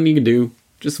down. Nothing you can do.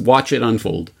 Just watch it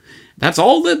unfold. That's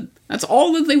all that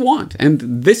they want.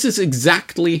 And this is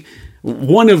exactly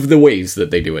one of the ways that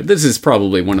they do it. This is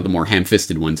probably one of the more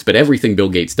ham-fisted ones, but everything Bill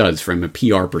Gates does from a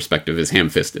PR perspective is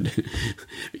ham-fisted.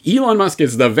 Elon Musk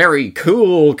is the very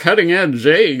cool, cutting-edge,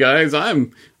 hey guys,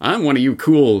 I'm one of you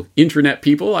cool internet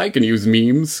people, I can use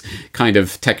memes, kind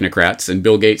of technocrats, and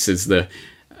Bill Gates is the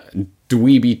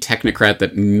dweeby technocrat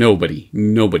that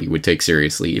nobody would take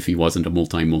seriously if he wasn't a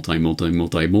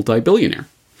multi-billionaire.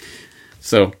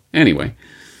 So, anyway,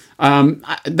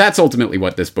 that's ultimately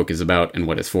what this book is about and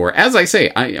what it's for. As I say,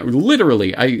 I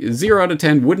 0 out of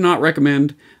 10 would not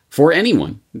recommend for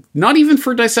anyone, not even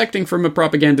for dissecting from a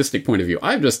propagandistic point of view.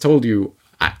 I've just told you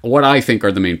what I think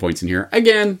are the main points in here.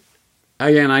 Again,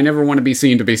 I never want to be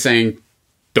seen to be saying,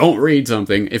 don't read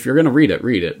something. If you're going to read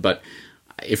it. But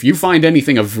if you find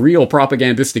anything of real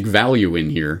propagandistic value in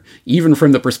here, even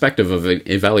from the perspective of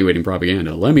evaluating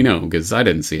propaganda, let me know, because I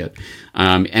didn't see it.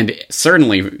 And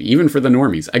certainly, even for the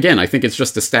normies, again, I think it's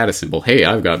just a status symbol. Hey,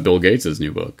 I've got Bill Gates'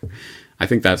 new book. I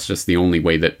think that's just the only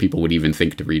way that people would even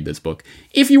think to read this book.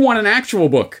 If you want an actual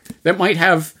book that might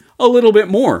have a little bit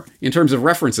more in terms of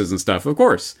references and stuff, of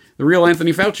course, the real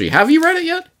Anthony Fauci. Have you read it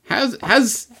yet?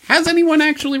 Has anyone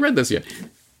actually read this yet?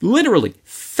 Literally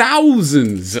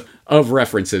thousands of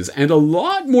references and a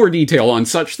lot more detail on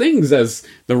such things as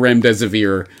the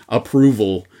remdesivir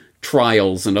approval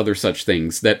trials and other such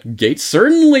things that Gates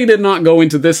certainly did not go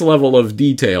into this level of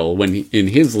detail when in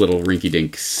his little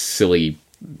rinky-dink, silly,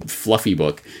 fluffy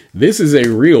book. This is a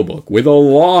real book with a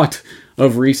lot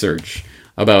of research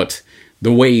about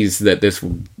the ways that this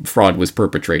fraud was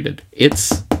perpetrated.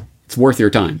 It's worth your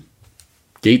time.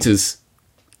 Gates's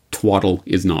twaddle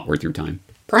is not worth your time.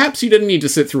 Perhaps you didn't need to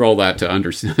sit through all that to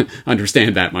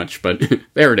understand that much, but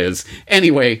there it is.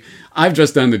 Anyway, I've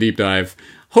just done the deep dive.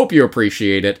 Hope you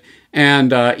appreciate it.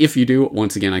 And if you do,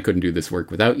 once again, I couldn't do this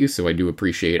work without you, so I do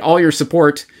appreciate all your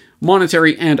support,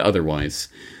 monetary and otherwise.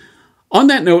 On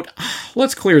that note,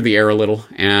 let's clear the air a little,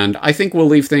 and I think we'll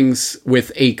leave things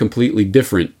with a completely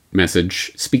different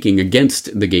message, speaking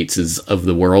against the Gateses of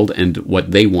the world and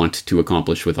what they want to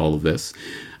accomplish with all of this.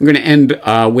 I'm going to end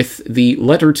with the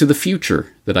letter to the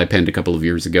future that I penned a couple of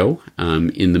years ago,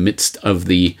 in the midst of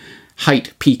the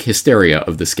peak hysteria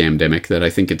of the scamdemic that I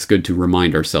think it's good to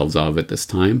remind ourselves of at this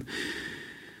time.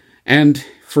 And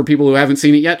for people who haven't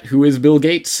seen it yet, who is Bill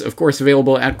Gates? Of course,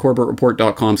 available at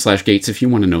corbettreport.com/Gates if you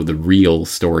want to know the real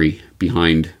story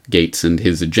behind Gates and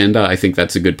his agenda. I think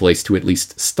that's a good place to at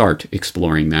least start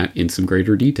exploring that in some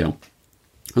greater detail.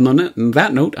 And on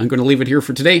that note, I'm going to leave it here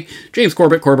for today. James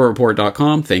Corbett,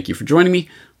 corbettreport.com. Thank you for joining me.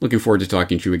 Looking forward to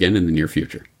talking to you again in the near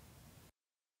future.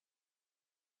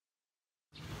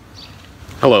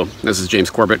 Hello, this is James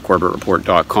Corbett,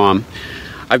 corbettreport.com.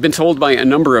 I've been told by a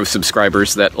number of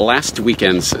subscribers that last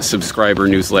weekend's subscriber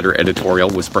newsletter editorial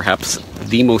was perhaps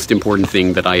the most important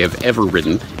thing that I have ever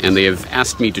written, and they have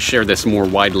asked me to share this more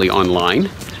widely online.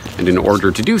 And in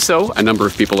order to do so, a number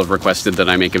of people have requested that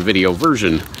I make a video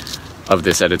version of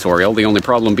this editorial. The only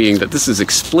problem being that this is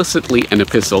explicitly an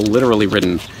epistle, literally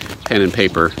written pen and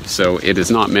paper, so it is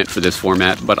not meant for this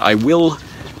format, but I will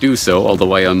do so,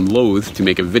 although I am loath to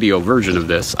make a video version of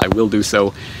this. I will do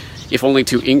so, if only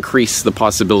to increase the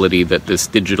possibility that this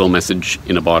digital message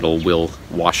in a bottle will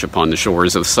wash upon the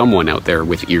shores of someone out there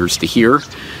with ears to hear.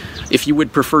 If you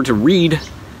would prefer to read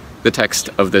the text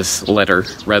of this letter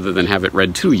rather than have it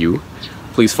read to you,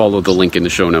 please follow the link in the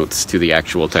show notes to the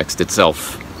actual text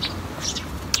itself.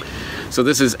 So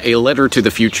this is a letter to the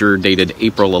future dated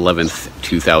April 11th,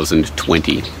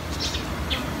 2020.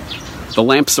 The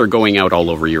lamps are going out all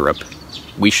over Europe.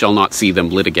 We shall not see them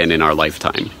lit again in our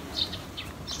lifetime.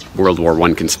 World War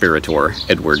I conspirator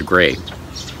Edward Grey.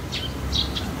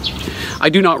 I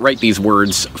do not write these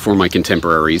words for my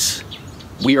contemporaries.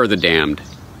 We are the damned.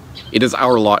 It is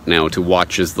our lot now to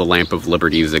watch as the lamp of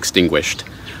liberty is extinguished,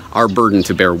 our burden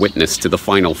to bear witness to the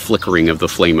final flickering of the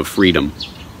flame of freedom.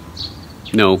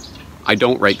 No, I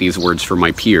don't write these words for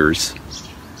my peers.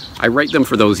 I write them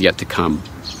for those yet to come.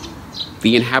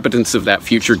 The inhabitants of that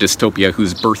future dystopia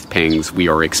whose birth pangs we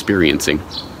are experiencing.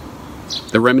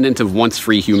 The remnant of once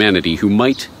free humanity who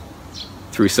might,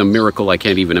 through some miracle I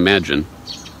can't even imagine,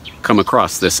 come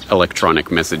across this electronic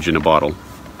message in a bottle.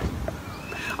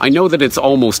 I know that it's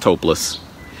almost hopeless,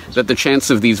 that the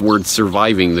chance of these words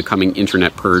surviving the coming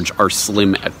internet purge are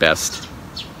slim at best.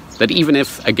 That even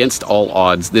if, against all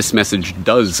odds, this message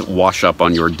does wash up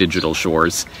on your digital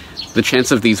shores, the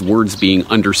chance of these words being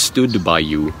understood by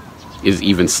you is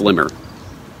even slimmer.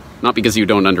 Not because you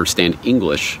don't understand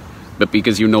English, but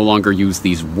because you no longer use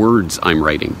these words I'm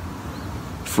writing.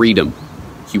 Freedom,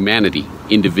 humanity,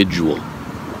 individual.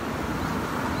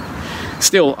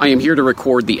 Still, I am here to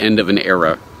record the end of an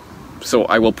era, so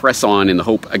I will press on in the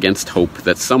hope against hope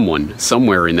that someone,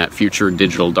 somewhere in that future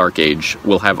digital dark age,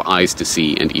 will have eyes to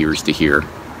see and ears to hear.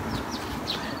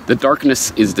 The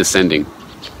darkness is descending.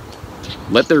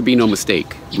 Let there be no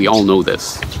mistake, we all know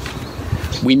this.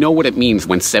 We know what it means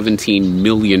when 17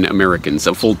 million Americans,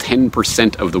 a full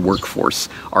 10% of the workforce,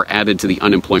 are added to the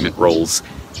unemployment rolls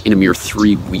in a mere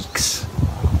 3 weeks.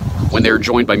 When they are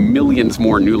joined by millions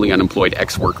more newly unemployed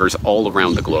ex-workers all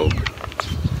around the globe.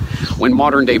 When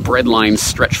modern-day bread lines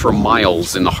stretch for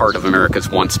miles in the heart of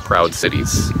America's once proud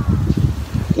cities.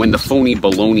 When the phony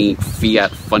baloney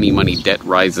fiat funny money debt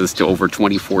rises to over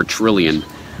 24 trillion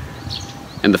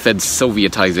and the Fed's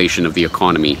Sovietization of the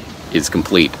economy is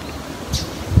complete.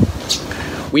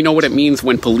 We know what it means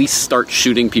when police start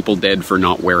shooting people dead for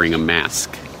not wearing a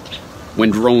mask.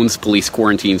 When drones police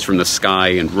quarantines from the sky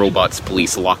and robots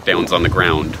police lockdowns on the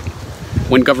ground.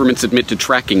 When governments admit to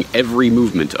tracking every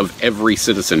movement of every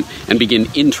citizen and begin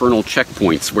internal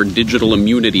checkpoints where digital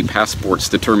immunity passports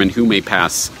determine who may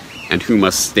pass and who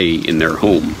must stay in their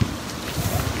home.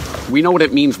 We know what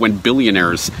it means when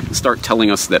billionaires start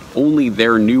telling us that only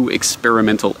their new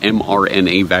experimental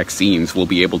mRNA vaccines will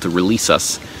be able to release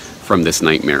us from this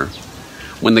nightmare.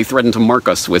 When they threaten to mark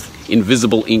us with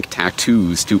invisible ink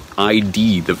tattoos to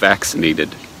ID the vaccinated.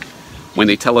 When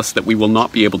they tell us that we will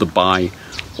not be able to buy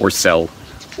or sell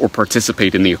or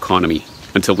participate in the economy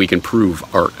until we can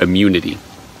prove our immunity.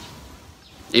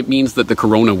 It means that the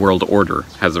Corona world order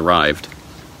has arrived.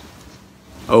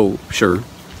 Oh, sure,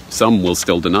 some will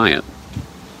still deny it.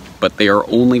 but they are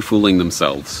only fooling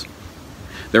themselves.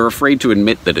 They're afraid to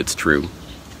admit that it's true.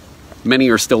 Many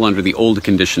are still under the old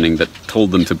conditioning that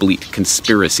told them to bleat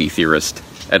conspiracy theorist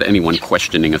at anyone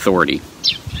questioning authority.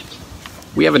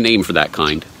 We have a name for that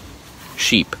kind.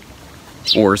 Sheep.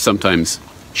 Or sometimes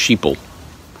sheeple.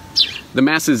 The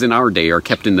masses in our day are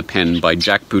kept in the pen by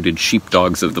jackbooted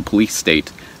sheepdogs of the police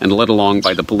state and led along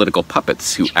by the political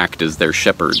puppets who act as their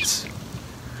shepherds.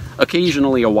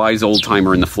 Occasionally a wise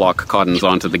old-timer in the flock cottons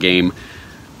onto the game,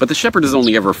 but the shepherd has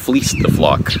only ever fleeced the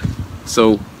flock,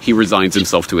 so he resigns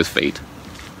himself to his fate.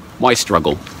 Why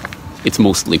struggle? It's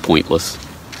mostly pointless.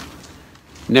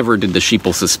 Never did the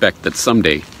sheeple suspect that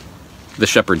someday the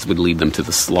shepherds would lead them to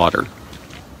the slaughter.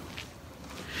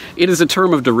 It is a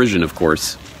term of derision, of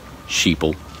course,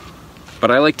 sheeple,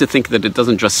 but I like to think that it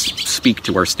doesn't just speak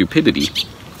to our stupidity.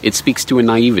 It speaks to a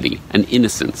naivety, an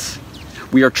innocence.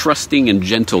 We are trusting and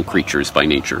gentle creatures by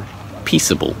nature,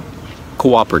 peaceable,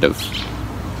 cooperative.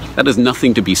 That is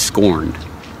nothing to be scorned.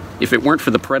 If it weren't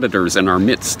for the predators in our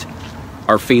midst,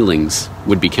 our failings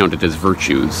would be counted as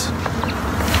virtues.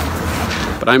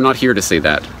 But I'm not here to say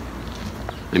that.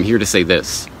 I'm here to say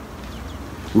this.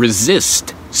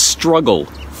 Resist, struggle,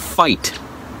 fight.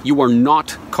 You are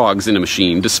not cogs in a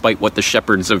machine, despite what the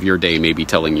shepherds of your day may be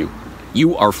telling you.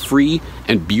 You are free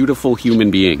and beautiful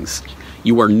human beings.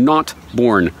 You are not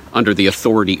born under the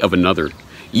authority of another.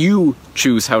 You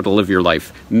choose how to live your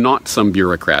life, not some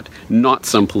bureaucrat, not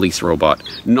some police robot,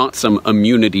 not some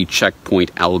immunity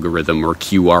checkpoint algorithm or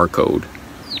QR code.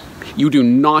 You do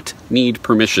not need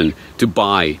permission to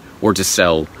buy or to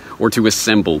sell or to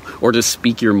assemble or to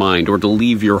speak your mind or to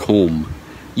leave your home.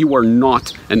 You are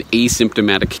not an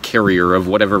asymptomatic carrier of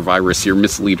whatever virus your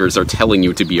misleaders are telling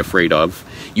you to be afraid of.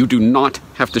 You do not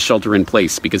have to shelter in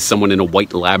place because someone in a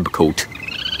white lab coat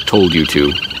told you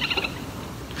to.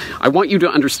 I want you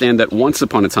to understand that once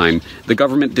upon a time, the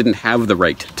government didn't have the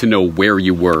right to know where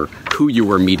you were, who you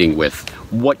were meeting with,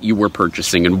 what you were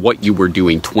purchasing, and what you were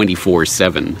doing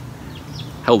 24/7.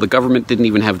 Hell, the government didn't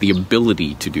even have the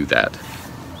ability to do that.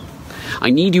 I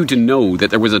need you to know that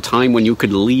there was a time when you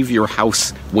could leave your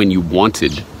house when you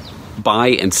wanted, buy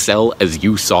and sell as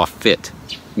you saw fit,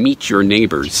 meet your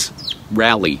neighbors,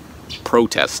 rally,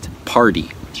 protest,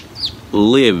 party,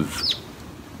 live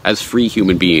as free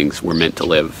human beings were meant to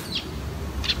live.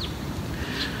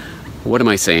 What am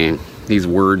I saying? These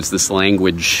words, this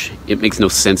language, it makes no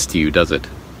sense to you, does it?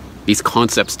 These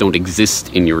concepts don't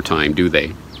exist in your time, do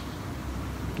they?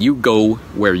 You go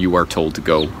where you are told to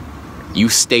go. You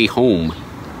stay home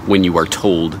when you are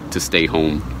told to stay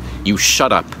home. You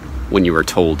shut up when you are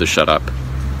told to shut up.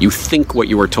 You think what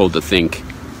you are told to think.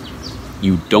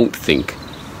 You don't think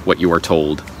what you are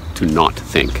told to not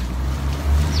think.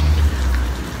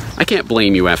 I can't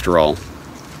blame you after all.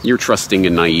 You're trusting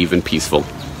and naive and peaceful.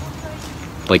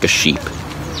 Like a sheep.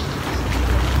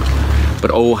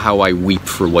 But oh, how I weep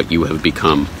for what you have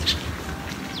become.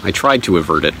 I tried to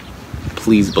avert it.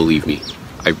 Please believe me.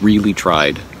 I really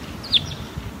tried.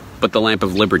 But the lamp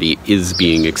of liberty is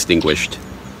being extinguished,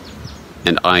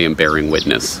 and I am bearing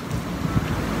witness.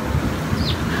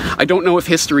 I don't know if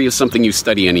history is something you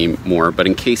study anymore, but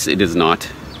in case it is not,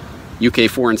 UK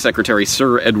Foreign Secretary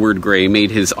Sir Edward Grey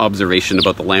made his observation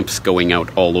about the lamps going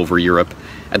out all over Europe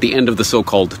at the end of the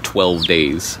so-called 12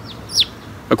 days.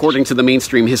 According to the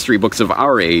mainstream history books of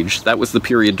our age, that was the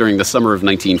period during the summer of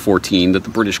 1914 that the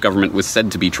British government was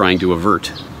said to be trying to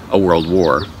avert a world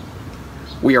war.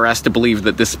 We are asked to believe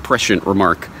that this prescient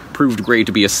remark proved Grey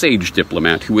to be a sage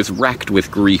diplomat who was racked with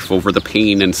grief over the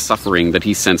pain and suffering that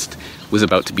he sensed was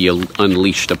about to be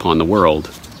unleashed upon the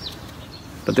world.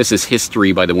 But this is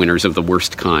history by the winners of the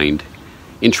worst kind.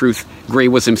 In truth, Grey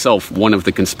was himself one of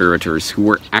the conspirators who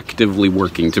were actively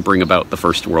working to bring about the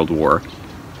First World War.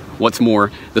 What's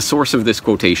more, the source of this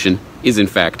quotation is in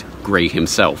fact Grey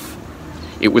himself.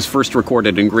 It was first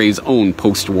recorded in Grey's own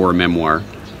post-war memoir.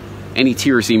 Any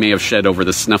tears he may have shed over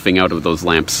the snuffing out of those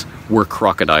lamps were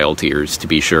crocodile tears, to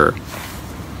be sure.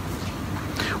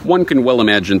 One can well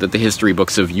imagine that the history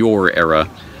books of your era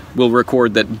will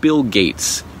record that Bill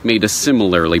Gates made a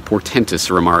similarly portentous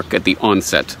remark at the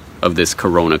onset of this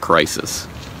corona crisis.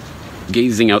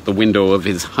 Gazing out the window of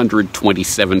his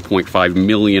 $127.5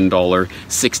 million,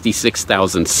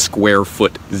 66,000 square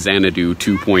foot Xanadu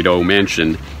 2.0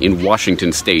 mansion in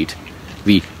Washington state,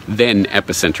 the then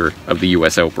epicenter of the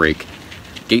U.S. outbreak,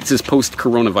 Gates's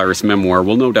post-coronavirus memoir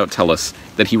will no doubt tell us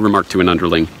that he remarked to an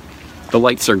underling, "The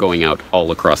lights are going out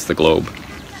all across the globe.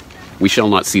 We shall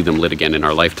not see them lit again in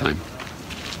our lifetime."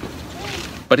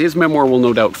 But his memoir will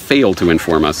no doubt fail to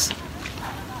inform us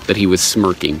that he was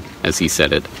smirking as he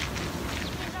said it.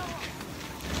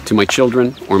 To my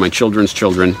children, or my children's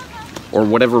children, or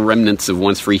whatever remnants of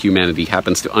once free humanity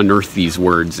happens to unearth these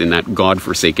words in that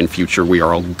God-forsaken future we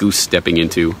are all goose-stepping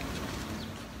into.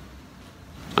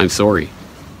 I'm sorry.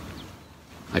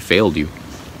 I failed you.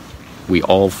 We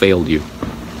all failed you.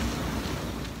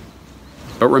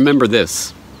 But remember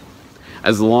this.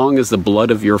 As long as the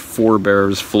blood of your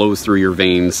forebears flows through your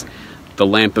veins, the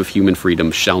lamp of human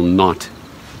freedom shall not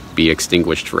be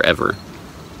extinguished forever.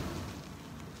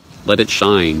 Let it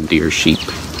shine, dear sheep.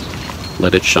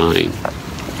 Let it shine.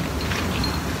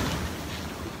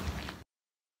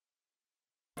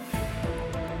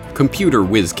 Computer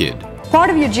whiz kid. Part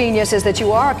of your genius is that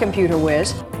you are a computer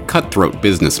whiz. Cutthroat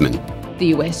businessman. The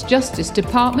US Justice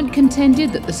Department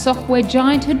contended that the software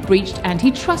giant had breached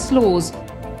antitrust laws.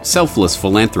 Selfless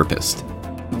philanthropist.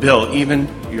 Bill, even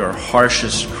your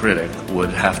harshest critic would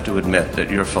have to admit that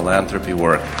your philanthropy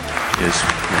work is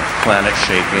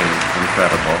planet-shaking,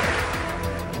 incredible.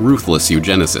 Ruthless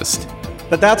eugenicist.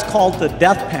 But that's called the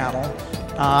death panel,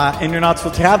 and you're not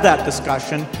supposed to have that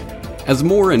discussion. As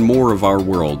more and more of our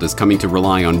world is coming to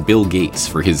rely on Bill Gates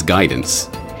for his guidance,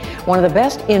 one of the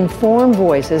best informed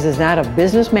voices is that of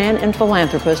businessman and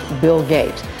philanthropist Bill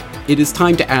Gates. it is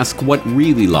time to ask what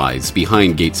really lies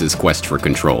behind Gates' quest for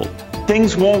control.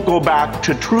 Things won't go back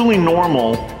to truly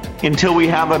normal until we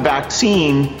have a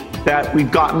vaccine that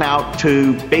we've gotten out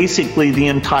to basically the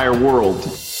entire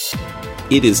world.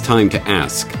 It is time to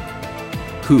ask,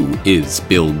 who is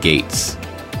Bill Gates?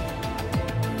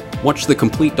 Watch the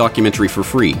complete documentary for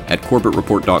free at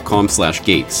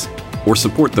corbettreport.com/Gates, or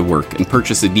support the work and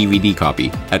purchase a DVD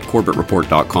copy at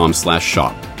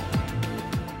corbettreport.com/shop.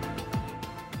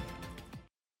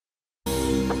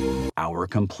 Our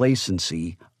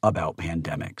complacency about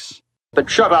pandemics.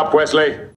 Shut up, Wesley.